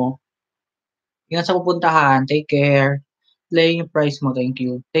pupuntahan mo. Ingat sa pupuntahan, take care. Playing yung price mo, thank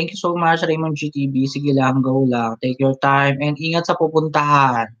you. Thank you so much, Raymond GTV. Sige lang, go lang. Take your time, and ingat sa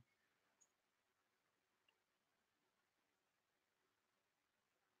pupuntahan.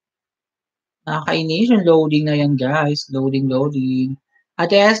 Nakakainis yung loading na yan, guys. Loading.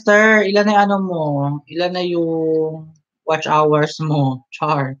 Ate Esther, ilan na yung ano mo? Ilan na yung watch hours mo?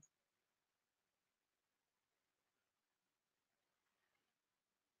 Char.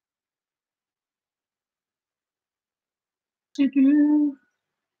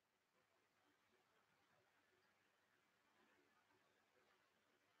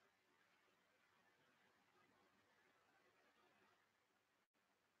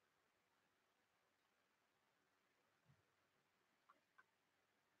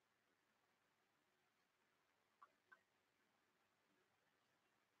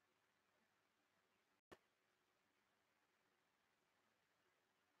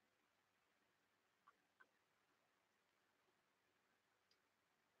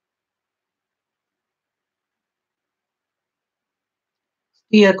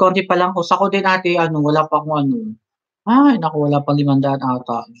 Yeah, konti pa lang ko. Sa ko din ate, ano, wala pa akong ano. Ay, naku, wala pang 500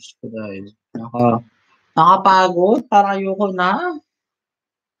 ata. Diyos ko guys. Nakapagod. Parang ayoko na.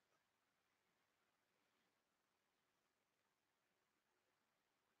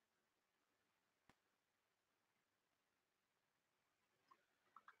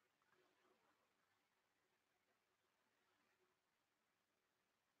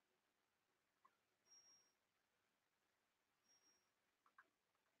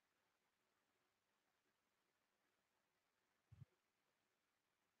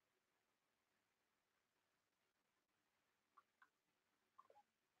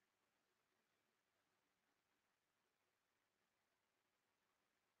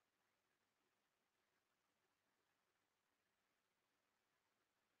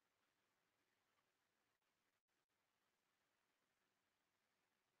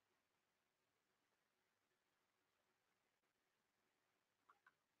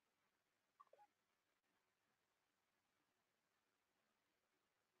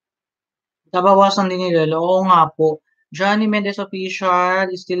 Nabawasan din nila, oo nga po. Johnny Mendez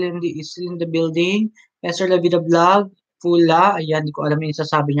Official is still in the building. Esther Lavida Vlog, Fula, ayan, di ko alam yung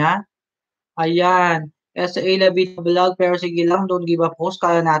sasabi niya. Ayan, Esther A. Lavida Vlog, pero sige lang, don't give up host,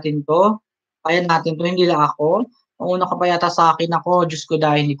 kaya natin to. Kaya natin to, hindi lang ako. Ang una ka pa yata sa akin ako, Diyos ko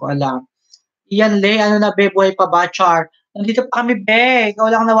dahil hindi ko alam. Iyan, Le, ano na, be, buhay pa ba, Char? Nandito pa kami, be,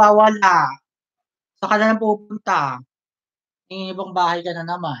 ikaw lang nawawala. Saka na lang pupunta. Ibang bahay ka na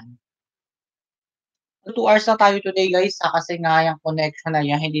naman. 2 hours na tayo today guys kasi nga yung connection na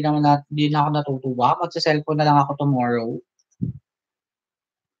yan, hindi na ako natutuwa. Magsa-cellphone na lang ako tomorrow.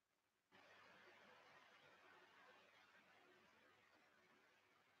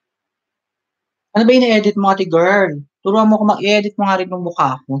 Ano ba ini-edit mo, ate girl? Turuan mo ko mag-edit mo nga rin yung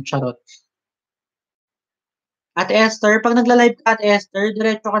mukha mo, charot. Ate Esther, pag nagla-live ka, Ate Esther,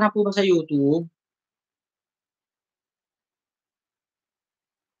 diretso ka na po ba sa YouTube?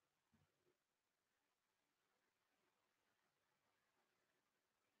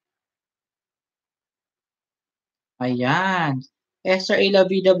 Ayan. Esther A. La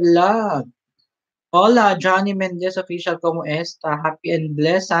Vida Vlog. Hola, Johnny Mendez official, como esta? Happy and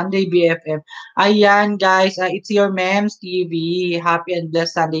blessed Sunday, BFF. Ayan, guys, it's your Mems TV. Happy and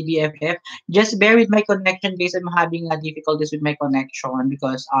blessed Sunday, BFF. Just bear with my connection, guys. I'm having difficulties with my connection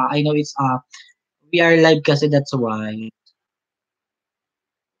because I know it's we are live kasi that's why.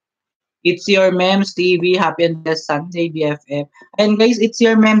 It's your Mems TV. Happy and blessed Sunday, BFF. And guys, it's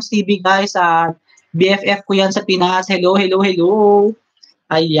your Mems TV, guys. BFF ko yan sa Pinas. Hello, hello, hello.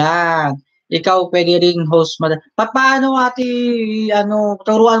 Ayan. Ikaw pwede ring host paano ate, ano,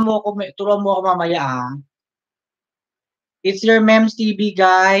 turuan mo ako mamaya, ah. It's your Mems TV,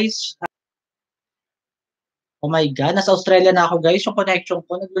 guys. Oh my God, nasa Australia na ako, guys. Yung connection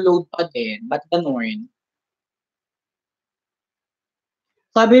ko, naglo-load pa din. Ba't ganun?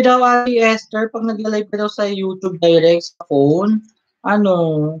 Sabi daw, ate Esther, pag nagla-live ka daw sa YouTube direct sa phone,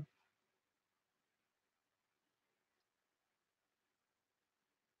 ano,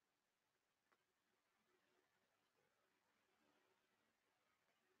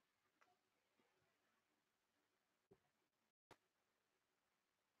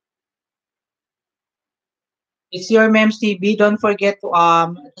 it's your Mems TV. Don't forget to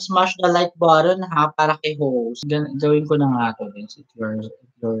smash the like button, ha, para kay host. Gawin ko na nga to, guys.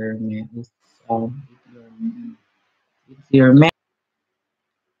 Your Mems. It's your Mems.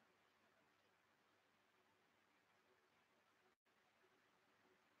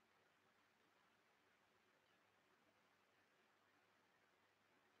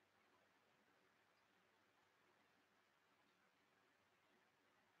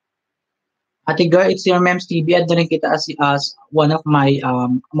 Ate girl, it's your Mems TV. Add na rin kita as one of my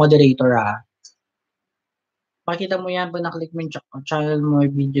moderator, ah. Pakita mo yan pag naklik mo yung channel mo,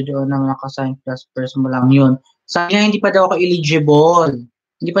 yung video doon na nakasign plus first mo lang yun. Sabi niya, hindi pa daw ako eligible.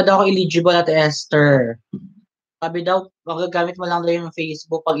 Hindi pa daw ako eligible, Ate Esther. Sabi daw, magagamit mo lang daw yung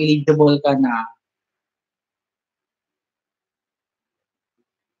Facebook pag eligible ka na.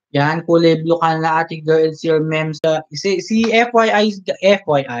 Yan, kulay blue ka na, Ate girl, it's your Mems. Si FYI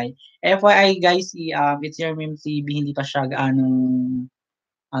guys, it's your Mems TV, hindi pa siya gaanong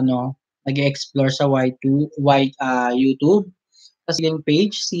ano, nag-explore sa YouTube. Kasi yung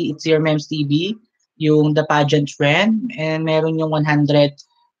page, si It's Your Mems TV, yung The Pageant Friend, and meron yung 100,000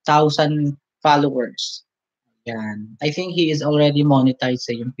 followers. Yan. I think he is already monetized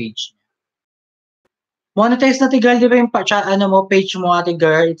sa yung page. Monetize na, Ate Girl, di ba yung page mo, Ate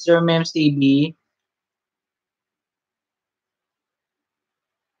Girl, It's Your Mems TV?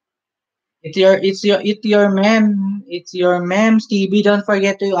 It's your Mems TV. Don't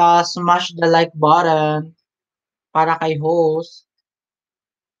forget to smash the like button para kay host.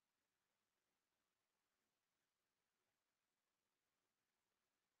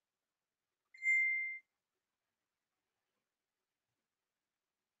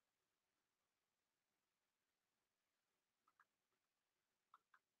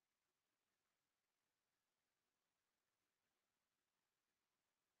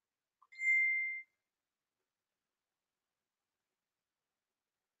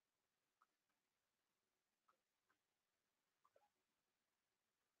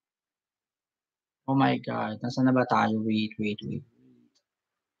 Oh my God, nasaan na ba tayo? Wait.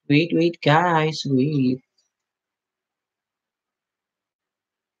 Wait, guys, wait.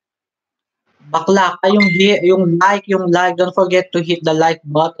 Bakla ka yung like, don't forget to hit the like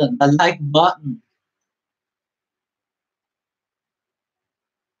button, the like button.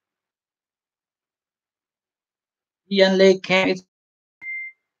 Yan, like,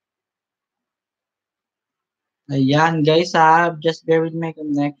 ayan, guys, just bear with my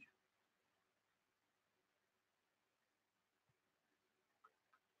connection.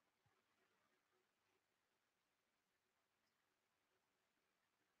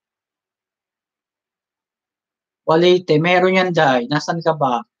 Leyte, meron yan, Day. Nasaan ka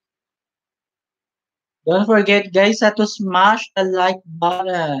ba? Don't forget, guys, to smash the like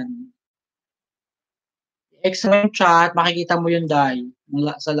button. I-X mo yung chat, makikita mo yun, Day.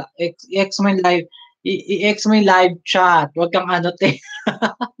 I-X mo yung live, i-X mo yung live chat. Huwag kang ano, te.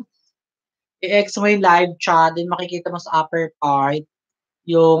 I-X mo yung live chat, then makikita mo sa upper part,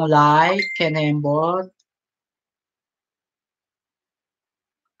 yung like, kenembot.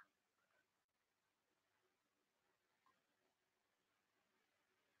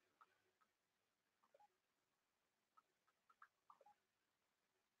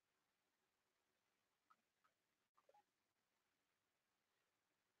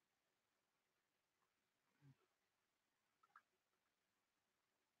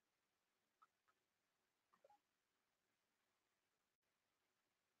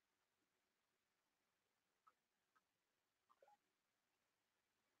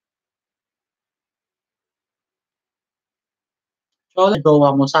 So,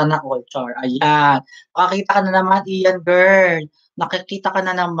 jowa mo, sana all, char. Ayan. Makakita ka na naman, Ian girl. Nakikita ka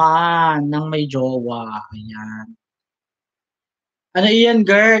na naman ng may jowa. Ayan. Ano Ian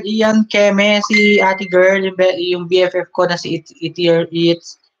girl? Ian Keme, si ate girl, yung BFF ko na si It's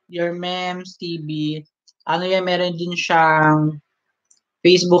Your Memes TV. Ano yan, meron din siyang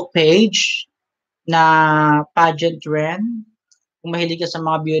Facebook page na pageant trend. Kung mahilig ka sa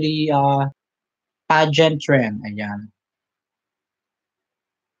mga beauty pageant trend. Ayan.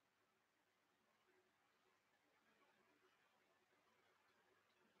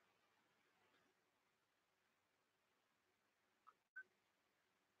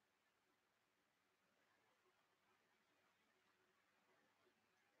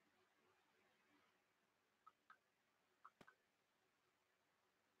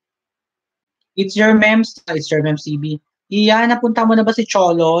 It's your memes TV. Iyan, napunta mo na ba si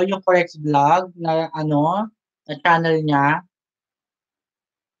Cholo, yung correct vlog na ano, na channel niya?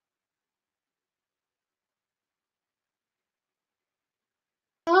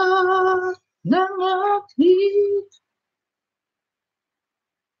 Ng aking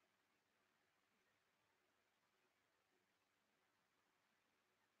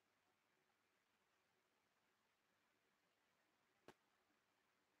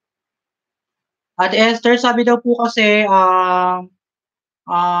Ate Esther, sabi daw po kasi, um,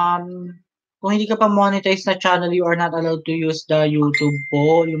 kung hindi ka pa monetize na channel, you are not allowed to use the YouTube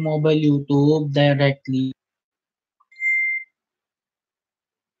po, yung mobile YouTube directly.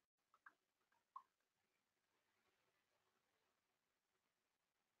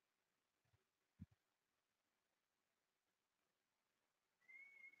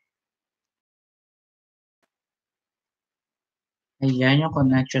 Ayan yung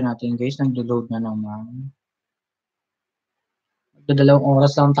connection natin guys, nagdo-load na naman. Magdadalawang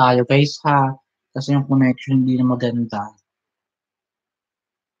oras lang tayo guys ha, kasi yung connection hindi na maganda.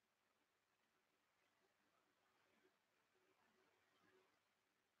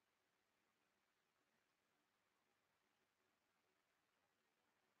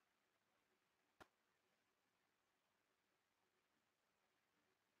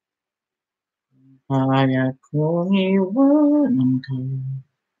 Kaya kong iwanan ka.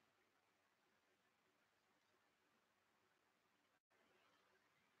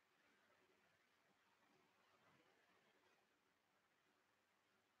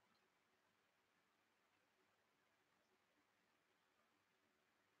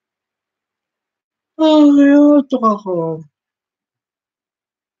 Ay, utok ako.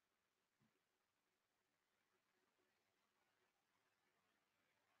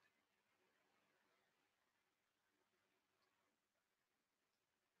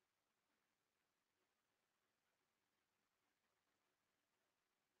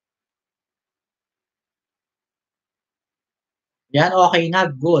 Yan, okay na,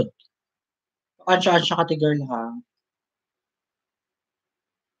 good. Ansya-ansya ka, girl ha.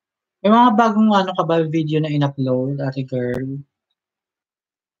 May mga bagong ano ka ba video na in-upload, ate girl?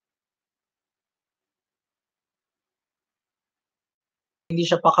 Hindi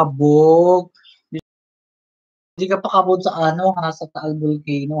siya pakabog. Hindi ka pakabog sa ano ha, sa Taal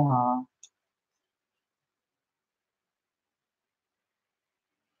Volcano ha.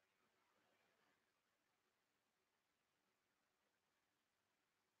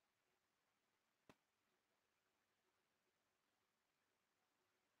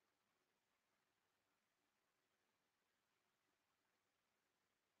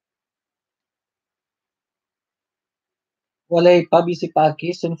 Walay pa, busy pa,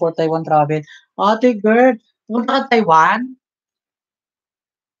 soon for Taiwan travel. Ate girl, pumunta ka Taiwan?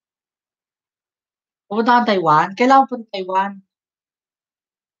 Pumunta ka Taiwan? Kailangan punta Taiwan?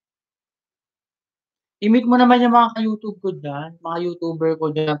 I-meet mo naman yung mga ka-YouTube ko diyan, mga YouTuber ko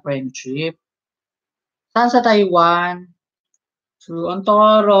diyan na friendship. Saan sa Taiwan? True,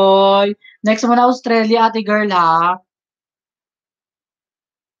 Antoroy. Next mo na Australia, ate girl ha.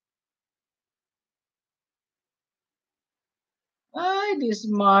 Ay, this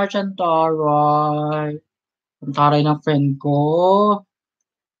March, Antoroy. Ang taray ng friend ko.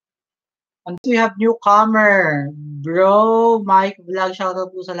 And we have newcomer. Bro, Mike Vlog,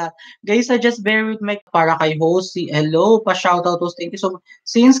 shoutout po sa lahat. Guys, just bear with my para kay host. Hello, pa-shoutout host. Thank you so much.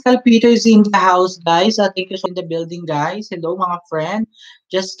 Since Calpito is in the house, guys, thank you so much in the building, guys. Hello, mga friend.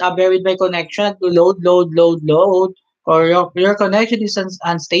 Just bear with my connection to load. Or your connection is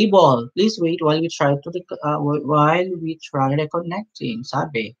unstable. Please wait while we try to reconnecting.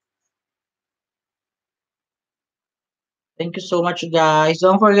 Sabi. Thank you so much, guys.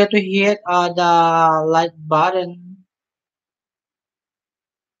 Don't forget to hit the like button.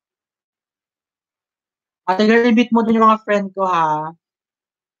 Ate girl, i-meet mo dun yung mga friend ko, ha?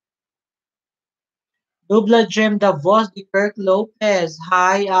 Dubla Gem, the boss, the Kirk Lopez.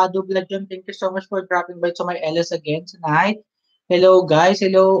 Hi, Dubla Gem. Thank you so much for dropping by to my LS again tonight. Hello, guys.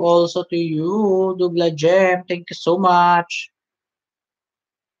 Hello also to you, Dubla Gem. Thank you so much.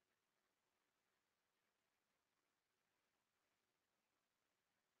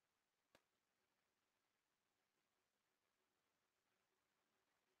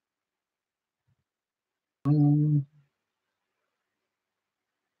 Mm.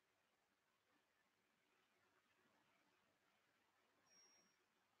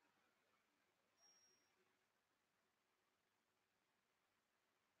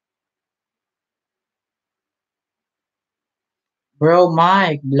 Bro,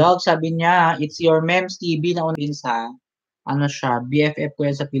 Mike, vlog, sabi niya, it's your memes TV na unbinsa. Ano siya, BFF ko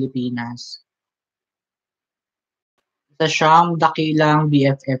yan sa Pilipinas. Isa siyang dakilang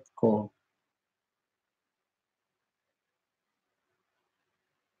BFF ko.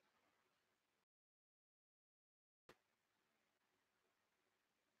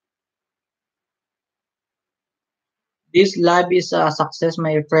 This live is a success,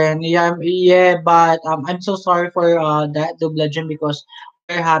 my friend. Yeah, but I'm so sorry for that Dublagen because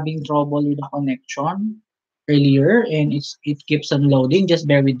we're having trouble with the connection earlier and it keeps on loading. Just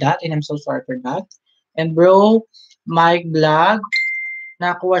bear with that, and I'm so sorry for that. And bro, Mike Vlog,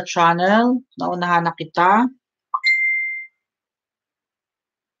 nakuha channel, naunahan na kita.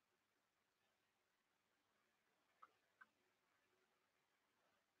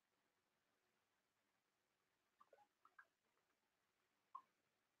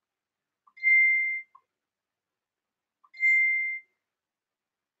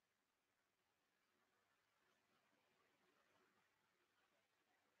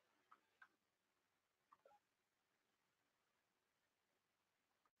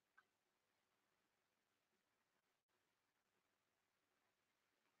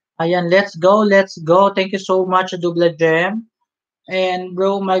 Ayan, let's go, let's go. Thank you so much, Dublagen. And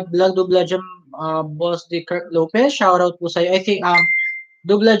bro, Mike Vlog, Dublagen, boss the Kirk Lopez, shout out po sa'yo. I think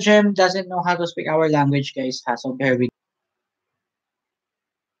Dubla Gem doesn't know how to speak our language, guys, ha? So bear with.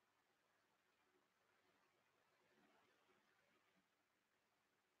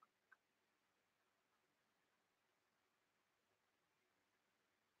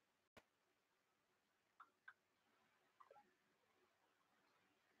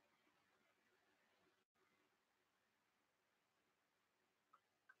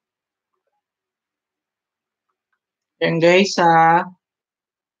 And guys, sorry,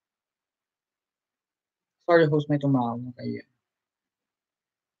 host, may tumawag kayo.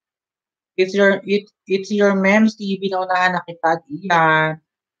 It's your memes TV na unahan na kita. Iyan.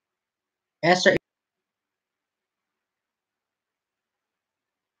 Esther,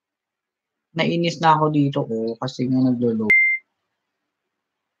 nainis na ako dito kasi nga naglolo.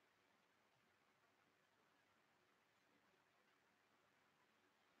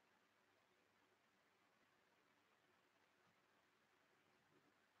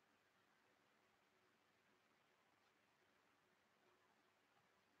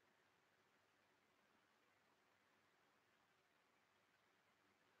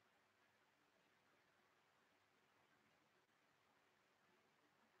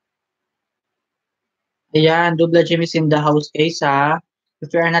 Ayan, Dubla Gem is in the house, guys, ha?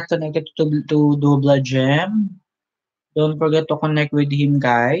 If you are not connected to Dubla Gem, don't forget to connect with him,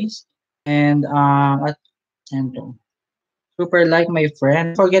 guys. And, super like my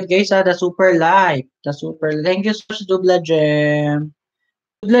friend. Forget, guys, the super like. Thank you so much, Dubla Gem.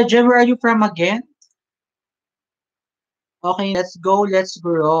 Dubla Gem, where are you from again? Okay, let's go, let's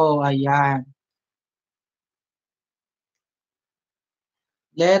grow. Ayan.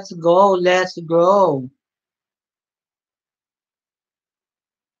 Let's go, let's go.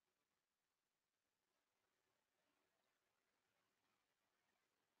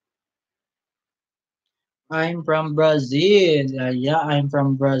 I'm from Brazil. Yeah, I'm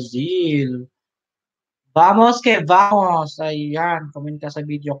from Brazil. Vamos que vamos. Ayan, comment ka sa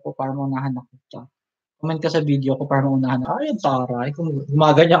video ko para maunahan ako ta. Comment ka sa video ko para maunahan. Ay, ang taray.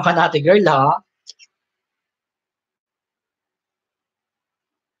 Gumaganyan ka natin, girl, ha?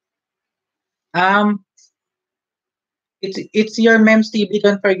 Um, it's your memes TV.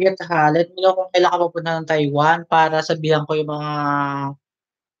 Don't forget, ha? Let me know kung kailan ka pupunta ng Taiwan para sabihan ko yung mga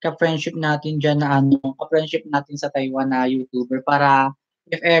ka-friendship natin dyan na ano, ka-friendship natin sa Taiwan na YouTuber para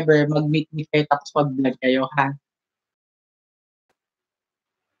if ever mag-meet kayo tapos mag-vlog kayo, ha?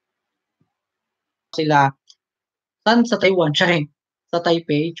 Sila, saan sa Taiwan? Charing. Sa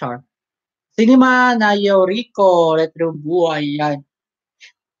Taipei, char. Cinema na Yoriko, Retro Buhay, yan.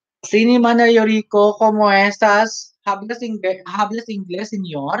 Cinema na Yoriko, ¿cómo estás? ¿Hablas inglés,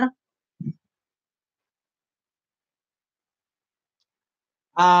 señor?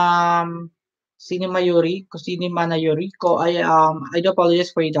 Um, Cinema na Yoriko, I do apologize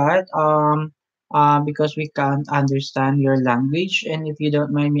for that, because we can't understand your language, and if you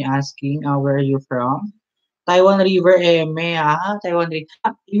don't mind me asking, where are you from? Taiwan River Eme, Taiwan River.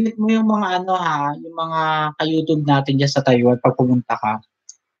 I-mute mo yung mga ano, yung mga ka-YouTube natin diyan sa Taiwan pag pumunta ka.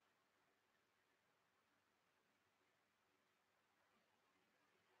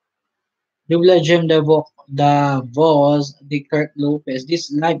 Dubla Gem Davos, the Kirk Lopez.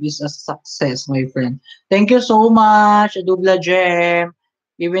 This live is a success, my friend. Thank you so much, Dubla Gem.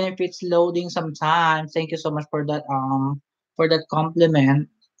 Even if it's loading sometimes, thank you so much for that compliment.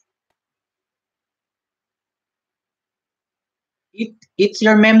 It's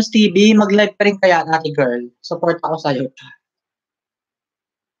your memes TV. Mag-live pa rin kaya, ate girl. Support ako sa'yo.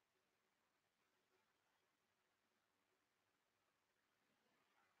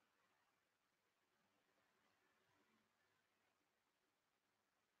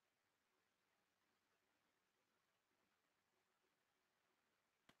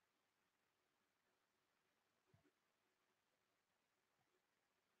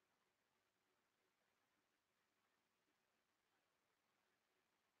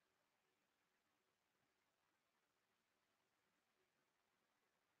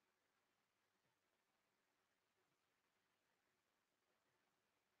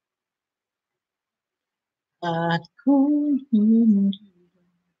 At kung hindi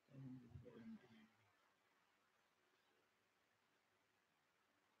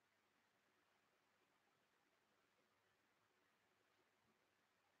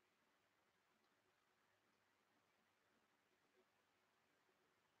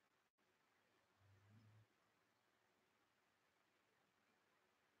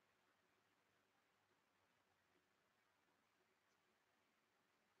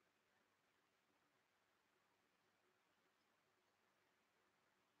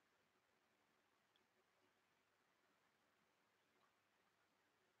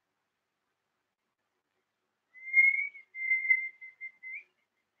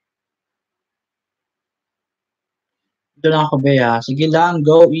doon ako, Bea. Sige lang,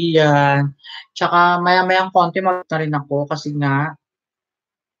 go, Ian. Tsaka maya-mayang konti mag na rin ako kasi nga,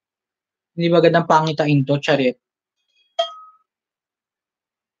 hindi magandang pangitain to, charit.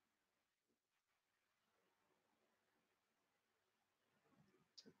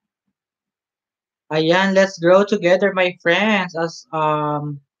 Ayan, let's grow together, my friends. As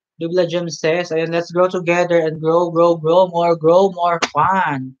Dubla Gem says, ayan, let's grow together and grow more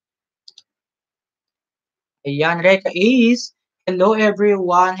fun. Ayan, Reka Ace. Hello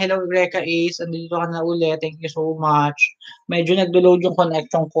everyone. Hello Reka Ace. Andito ka na ulit. Thank you so much. Medyo nagdo-load yung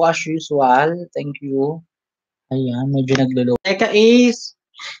connection ko as usual. Thank you. Ayan, medyo naglo-load. Reka Ace,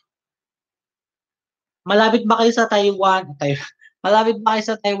 malapit ba kayo sa Taiwan? Malapit ba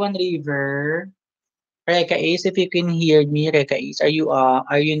kayo sa Taiwan River? Reka Ace, if you can hear me, Reka Ace, are you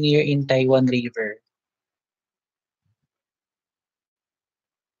near in Taiwan River?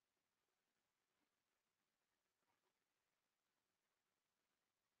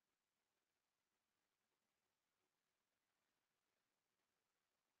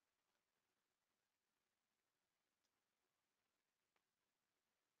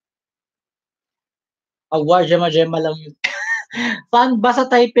 Gema-gema lang yun. Saan ba sa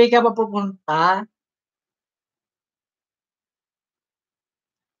Taipei ka pa pupunta?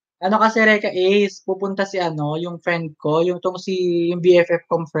 Ano kasi Reka Ace, pupunta si ano, yung friend ko, yung BFF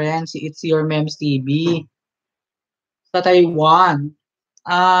kong friend, si It's Your Memes TV, sa Taiwan.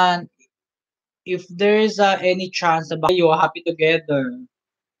 And if there is any chance na ba kayo happy together,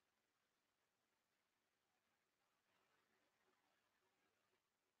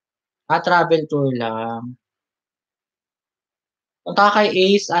 Travel tour lang. Punta ka kay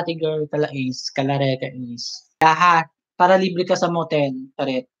Ace, ate girl, kala Ace, kala Reka Ace. Lahat, para libre ka sa motel,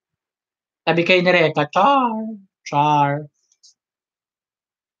 taret. Sabi kayo ni Reka, char, char.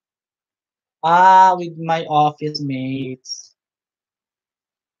 With my office mates.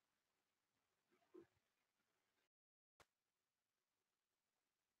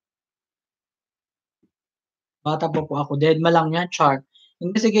 Bata pa po ako, dead ma lang yan, char.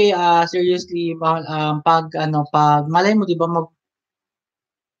 Hindi, sige, seriously, pag malay mo, di ba,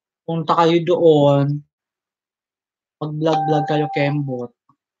 magpunta kayo doon, mag-vlog-vlog kayo, Kembot.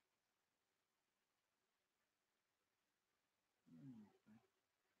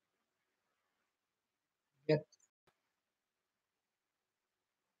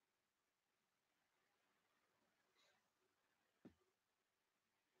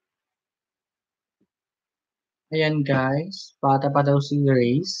 Ayan guys, bata pa daw si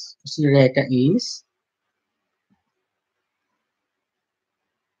Grace, si Reka is.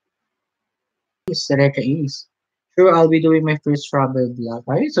 Si Reka is. Sure, I'll be doing my first travel vlog.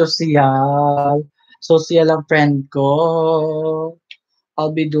 Ay, social. Social ang friend ko.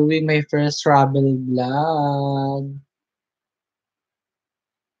 I'll be doing my first travel vlog.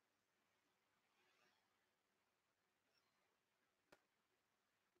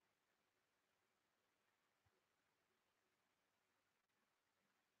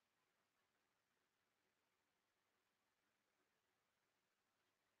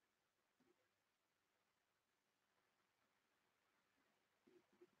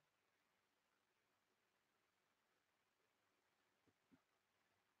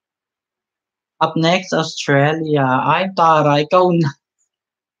 Up next, Australia. Ay, Tara, ikaw na.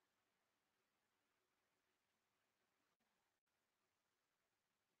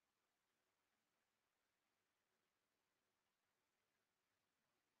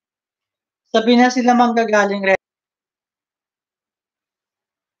 Sabi na sila manggagaling.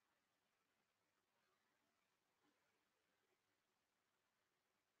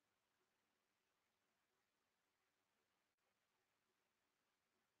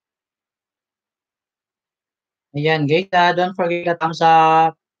 Ayan, guys, don't forget the thumbs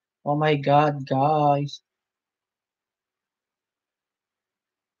up. Oh my God, guys.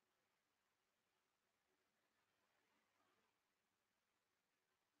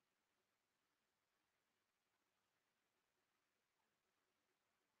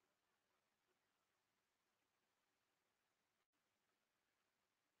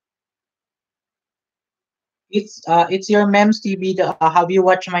 It's your memes TV. Have you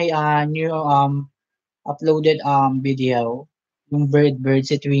watched my new uploaded video? Yung bird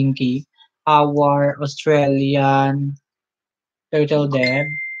si Twinkie, our Australian turtle deb.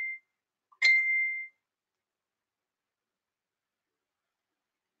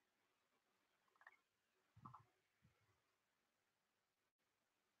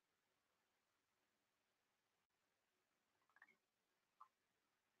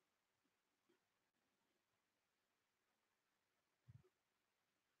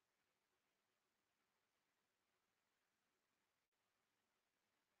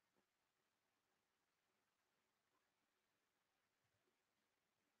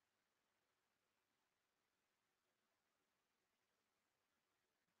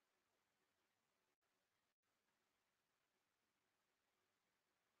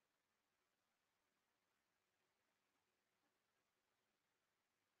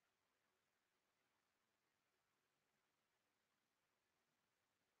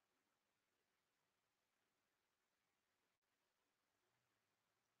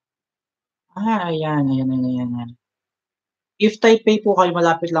 Ayan. If Taipei po kayo,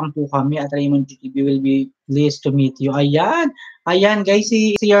 malapit lang po kami at Raymond GTV will be pleased to meet you. Ayan guys,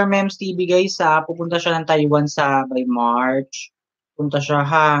 si Your Mems TV guys pupunta siya ng Taiwan by March. Punta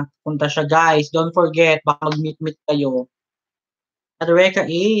siya punta siya guys. Don't forget, baka mag-meet kayo. At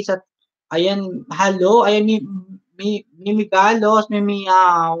Reka is, ayan, hello, ayan, Mimi Galos, Mimi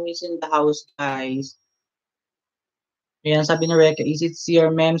is in the house guys. Ayan, sabi ni Reka, is it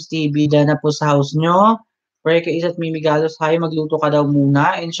your Mems TV na po sa house nyo? Reka is at Mimi Galos, hi, magluto ka daw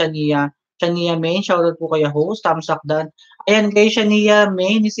muna. And Shania Main, shoutout po kaya host, thumbs up dan. Ayan guys, Shania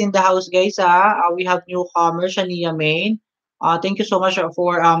Main is in the house guys we have newcomer, Shania Main. Thank you so much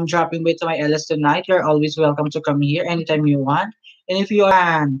for dropping by to my LS tonight. You're always welcome to come here anytime you want. And if you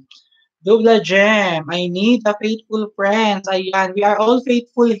can, Dubla Gem, I need the faithful friends. Ayan, we are all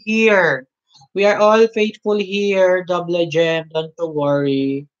faithful here. We are all faithful here, Dubla Gem. Don't you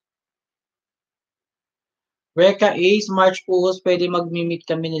worry. Reka Ace, March Fools, pwede mag-meet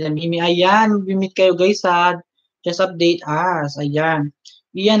kami nila Mimi. Ayan, mag-meet kayo guys Just update us. Ayan.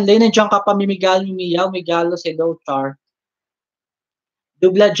 Iyan, Lay, nandiyan ka pa, mimigal, mimiyaw, migalos, hello, Char.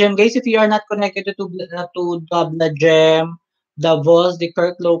 Dubla Gem, guys, if you are not connected to Dubla Gem, Davos, the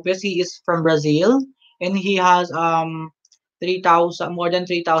Kirk Lopez, he is from Brazil, and he has 3,000, more than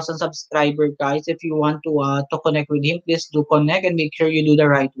 3,000 subscribers, guys. If you want to connect with him, please do connect and make sure you do the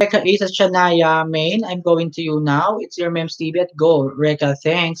right way. Reka Ace at Shania Main, I'm going to you now. It's your Mems TV at Go. Reka,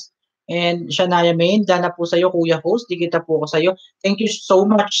 thanks. And Shania Main, dana po sa'yo, Kuya Host. Digita po ko sa'yo. Thank you so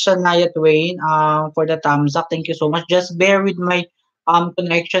much, Shania Twain, for the thumbs up. Thank you so much. Just bear with my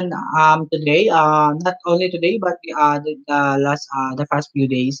connection today. Not only today, but the past few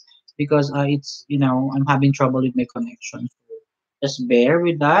days, because it's, I'm having trouble with my connection. Just bear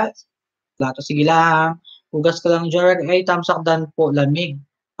with that. Plato, sige lang. Hugas ka lang, Jared. Ay, tamsakdan po, lamig.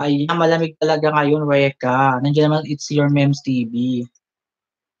 Ay, malamig talaga ngayon, Reka. Nandiyan naman, it's your Mems TV.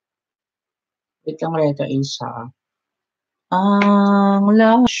 Wait lang, Reka, isa.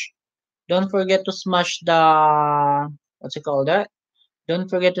 Lash. Don't forget to smash the, what's it called that? Don't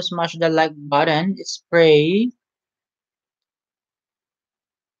forget to smash the like button. Spray.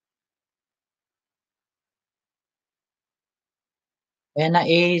 Ayan na,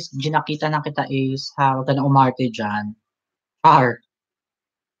 Ace. Ginakita na kita, Ace. Ha, huwag ka na umarte dyan. R.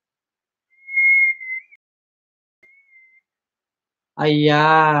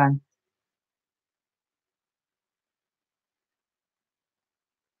 Ayan.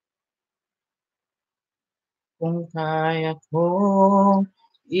 Kung kaya kong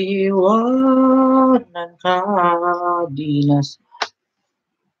iwanan ka, di na...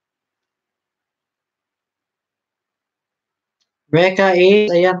 Reka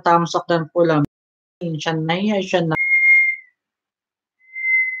Ace, ayan, tamsak dan po lang. Siya na yan, siya na.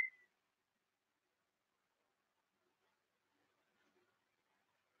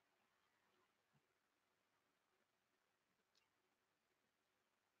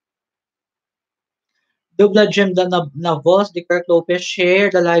 Dubla Jim Navos, the Kirk Lopez,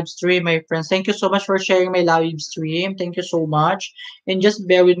 share the live stream, my friends. Thank you so much for sharing my live stream. Thank you so much. And just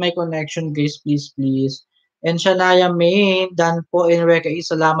bear with my connection, guys, please, please. And Shania May, Dan po, and Reka Ace,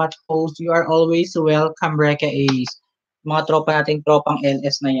 salamat host. You are always welcome, Reka Ace. Mga tropa nating tropang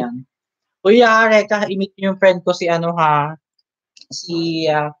LS na yan. Kuya, Reka, imit yung friend ko si ano ha, si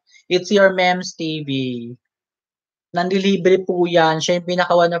It's Your Mems TV. Nandilibre po yan. Siya yung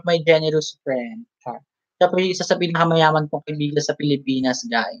pinaka one of my generous friend. Siya po yung isa sa pinakamayaman pong kaibigan sa Pilipinas,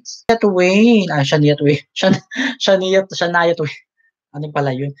 guys. Twain. Shania Twain. Shania Twain. Ano pala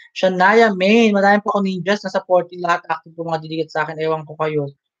yun? Shania Main. Marami po ako ninjas na supporting lahat. Active po mga didikit sa akin. Ewan ko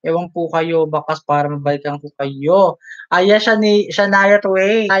kayo. Ewan po kayo. Bakas para mabalikan ko kayo. Shania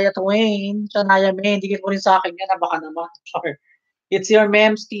Twain. Shania Twain. Shania Main. Dikit mo rin sa akin yan. Baka naman. Sure. It's your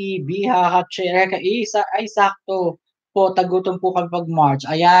Mems TV, ha, Reka, ay sakto po, tagutom po kami pag March.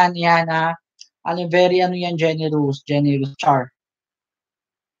 Ayan, yan ha. Ano, very ano yan, generous, char.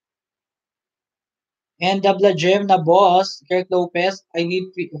 And Dabla Gem na boss, Kirk Lopez, I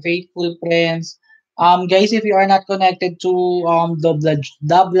need faithful friends. Guys, if you are not connected to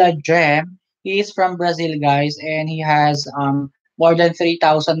Dabla Gem, he is from Brazil, guys, and he has more than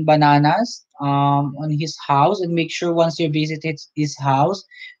 3,000 bananas on his house. And make sure once you visit his house,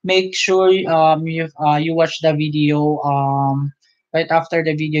 make sure you watch the video. Right after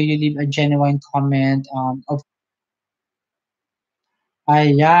the video, you leave a genuine comment.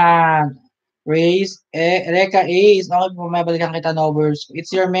 Ayan. Reka Ace, okay po, may balikan kita Novers. It's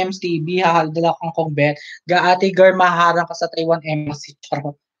your Mems TV, hahaldala kang kongbet. Gaati girl, maharang ka sa Taiwan Embassy.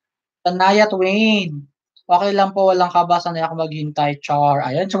 Charot. Tanaya Twain. Okay lang po, walang kaba, sanay ako maghintay, char.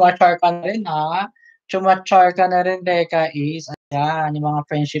 Ayan, chumachar ka na rin, ha? Chumachar ka na rin, Reka Ace. Ayan, yung mga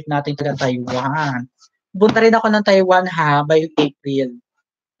friendship natin taga Taiwan. Punta rin ako ng Taiwan, ha, by April.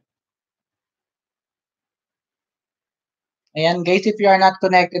 Ayan guys, if you are not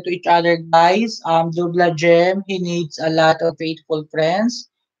connected to each other guys, Dubla Gem, he needs a lot of faithful friends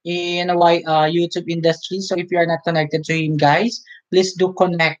in a YouTube industry. So if you are not connected to him guys, please do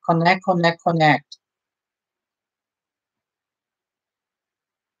connect.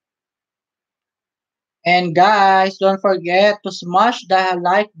 And guys, don't forget to smash the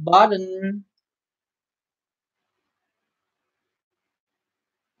like button.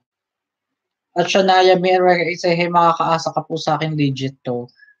 At Shania Mirror, isa makakaasa ka po sa akin legit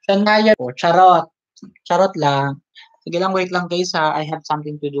to. Shania po, charot. Charot lang. Sige lang, wait lang guys ha. I have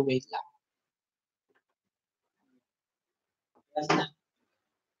something to do, wait lang. Yes na.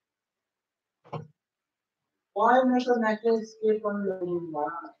 Why am I connected? Skip on loading ba?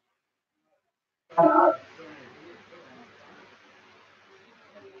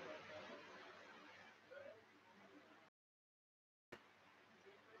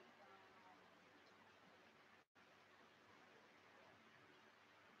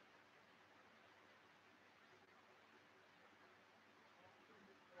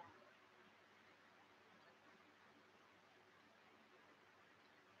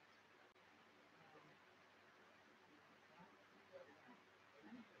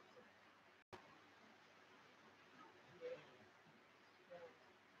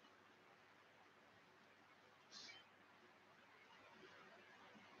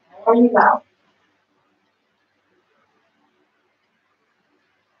 How are you now?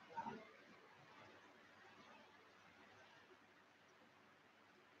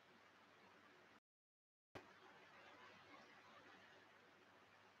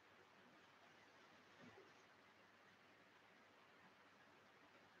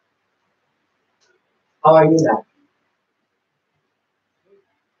 How are you now?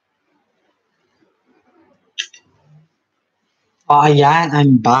 Oh, ayan,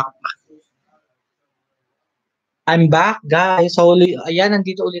 I'm back. I'm back, guys. So, ayan,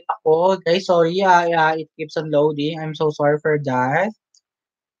 nandito ulit ako. Guys, sorry, it keeps on loading. I'm so sorry for that.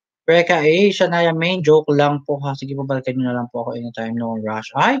 Preka siya na yung main joke lang po ha. Sige, babalikan nyo na lang po ako anytime, no rush.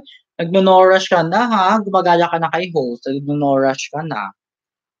 Ay, nagno-no rush ka na ha. Gumagala ka na kay host. Nagno-no rush ka na.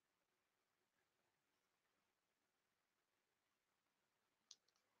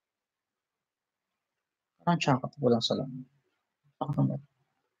 Parang tsaka po lang sa lang.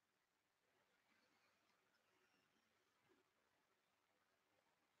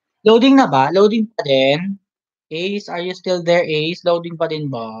 Loading na ba? Loading pa din? Ace, are you still there, Ace? Loading pa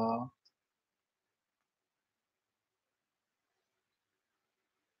din ba?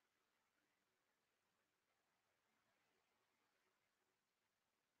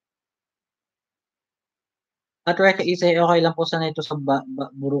 At Reka Ace, okay lang po sana ito sa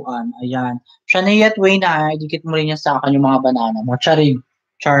buruan. Ayan. Shania Twain na, idikit mo rin yan sa akin yung mga banana mo. Charing.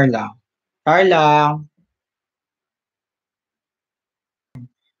 Char lang. Char lang.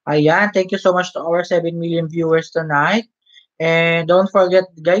 Ayan, thank you so much to our 7 million viewers tonight. And don't forget,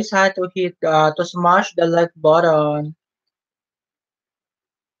 guys, to hit, to smash the like button.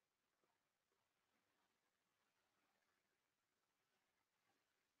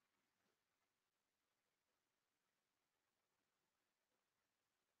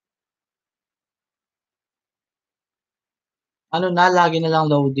 Ano na, lagi na lang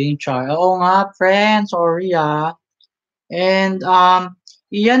loading, char. Oo nga, friend, sorry And,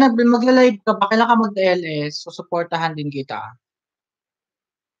 iyan, magla-live ka ba? Kailan ka mag-LS? Susuportahan din kita.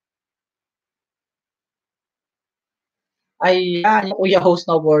 Ayan, yung Kuya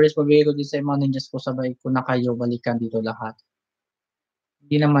Host No Worries, pabigay ko din sa mga ninjas ko, sabay ko na kayo, balikan dito lahat.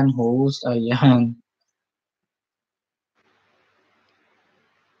 Hindi naman host, ayan.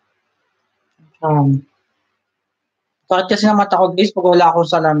 Sakit kasi ng mata ko guys, pag wala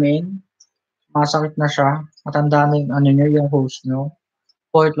akong salamin, masakit na siya. Matanda na yung ano niyo, yung host niyo.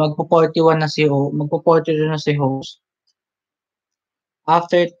 Magpo-41 na si magpo-42 na si host.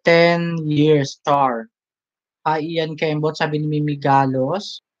 After 10 years, star. Ian Kembot, sabi ni Mimi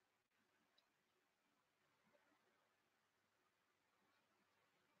Galos.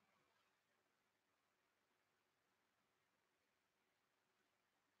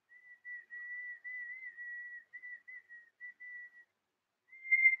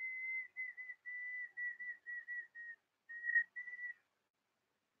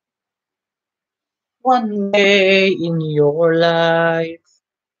 One day in your life.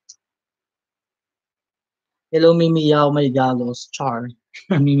 Hello, Mimi Yao, may galos. Char.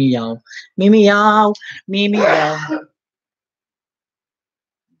 Mimi Yao. Mimi Yao. Mimi Yao.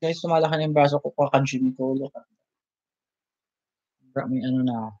 Guys, tumalaki na yung braso ko kakanjin ko. Look. May ano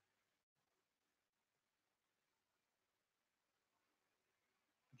na.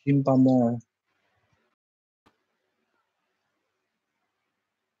 Gym pa mo.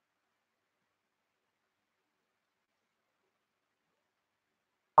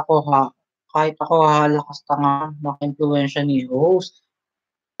 Kahit ako lakas tanga, maka-impluwensya ni host.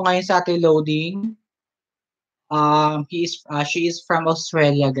 Ngayon sa ating loading, she is from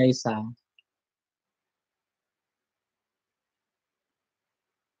Australia, guys,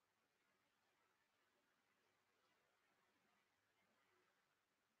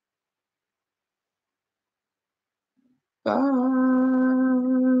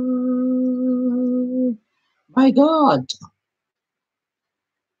 My God!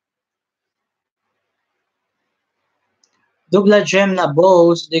 Dubla gem na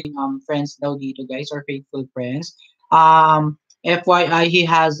boss, the friends daw dito, guys, or faithful friends. FYI, he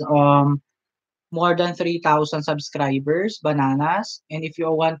has more than 3,000 subscribers, bananas. And if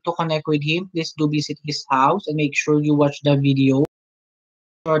you want to connect with him, please do visit his house and make sure you watch the video.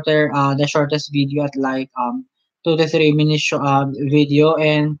 The shortest video at like 2 to 3 minutes video,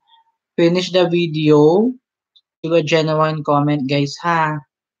 and finish the video to a genuine comment, guys, ha.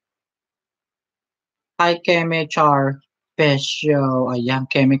 Hi, Keme Char Pesyo. Ayan,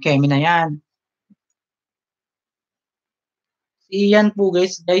 Keme na yan. Si Ian po,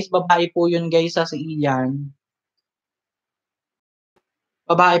 guys, babae po yun, guys, si Ian.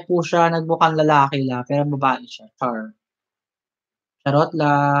 Babae po siya, nagmukhang lalaki la, pero babae siya, Char. Charot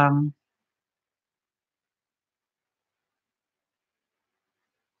lang.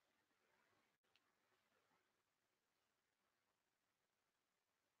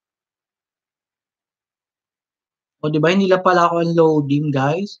 O, di ba hindi lang pala ako ang loading,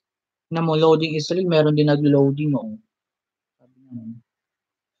 guys. Tingnan mo, loading is real. Meron din nag-loading, oh. Sabi niya,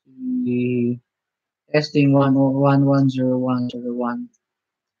 si testing 1010101.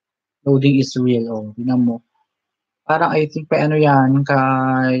 Loading is real, oh. Tingnan mo. Parang I think pa ano yan,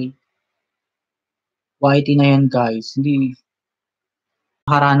 kay YT na yan, guys. Hindi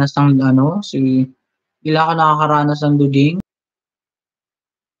nakakaranas ng ano, ilan ka nakakaranas ng loading?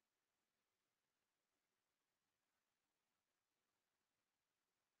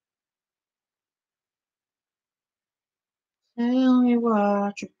 Tell me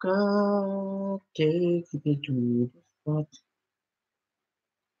what you got, take me to the spot.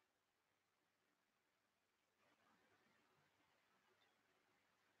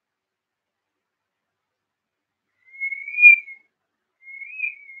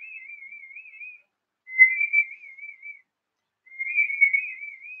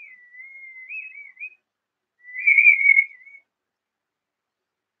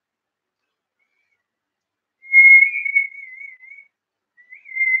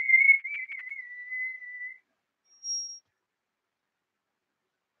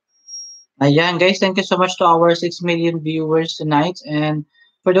 Ayan, guys, thank you so much to our 6 million viewers tonight. And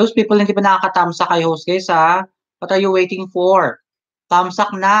for those people na hindi pa nakakatamsa kay host, guys, ha? What are you waiting for?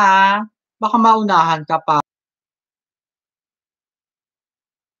 Tamsak na, ha? Baka maunahan ka pa.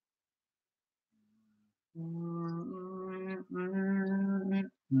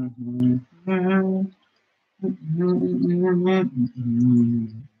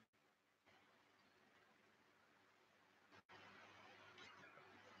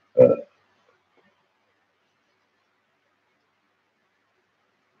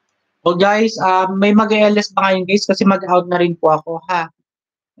 So guys, may mag-LS pa ngayon guys kasi mag-out na rin po ako ha.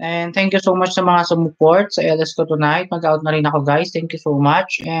 And thank you so much sa mga sumuport sa LS ko tonight. Mag-out na rin ako guys. Thank you so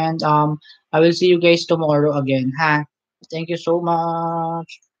much. And I will see you guys tomorrow again ha. Thank you so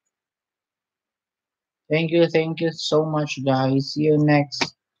much. Thank you so much guys. See you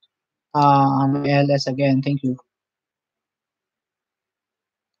next LS again. Thank you.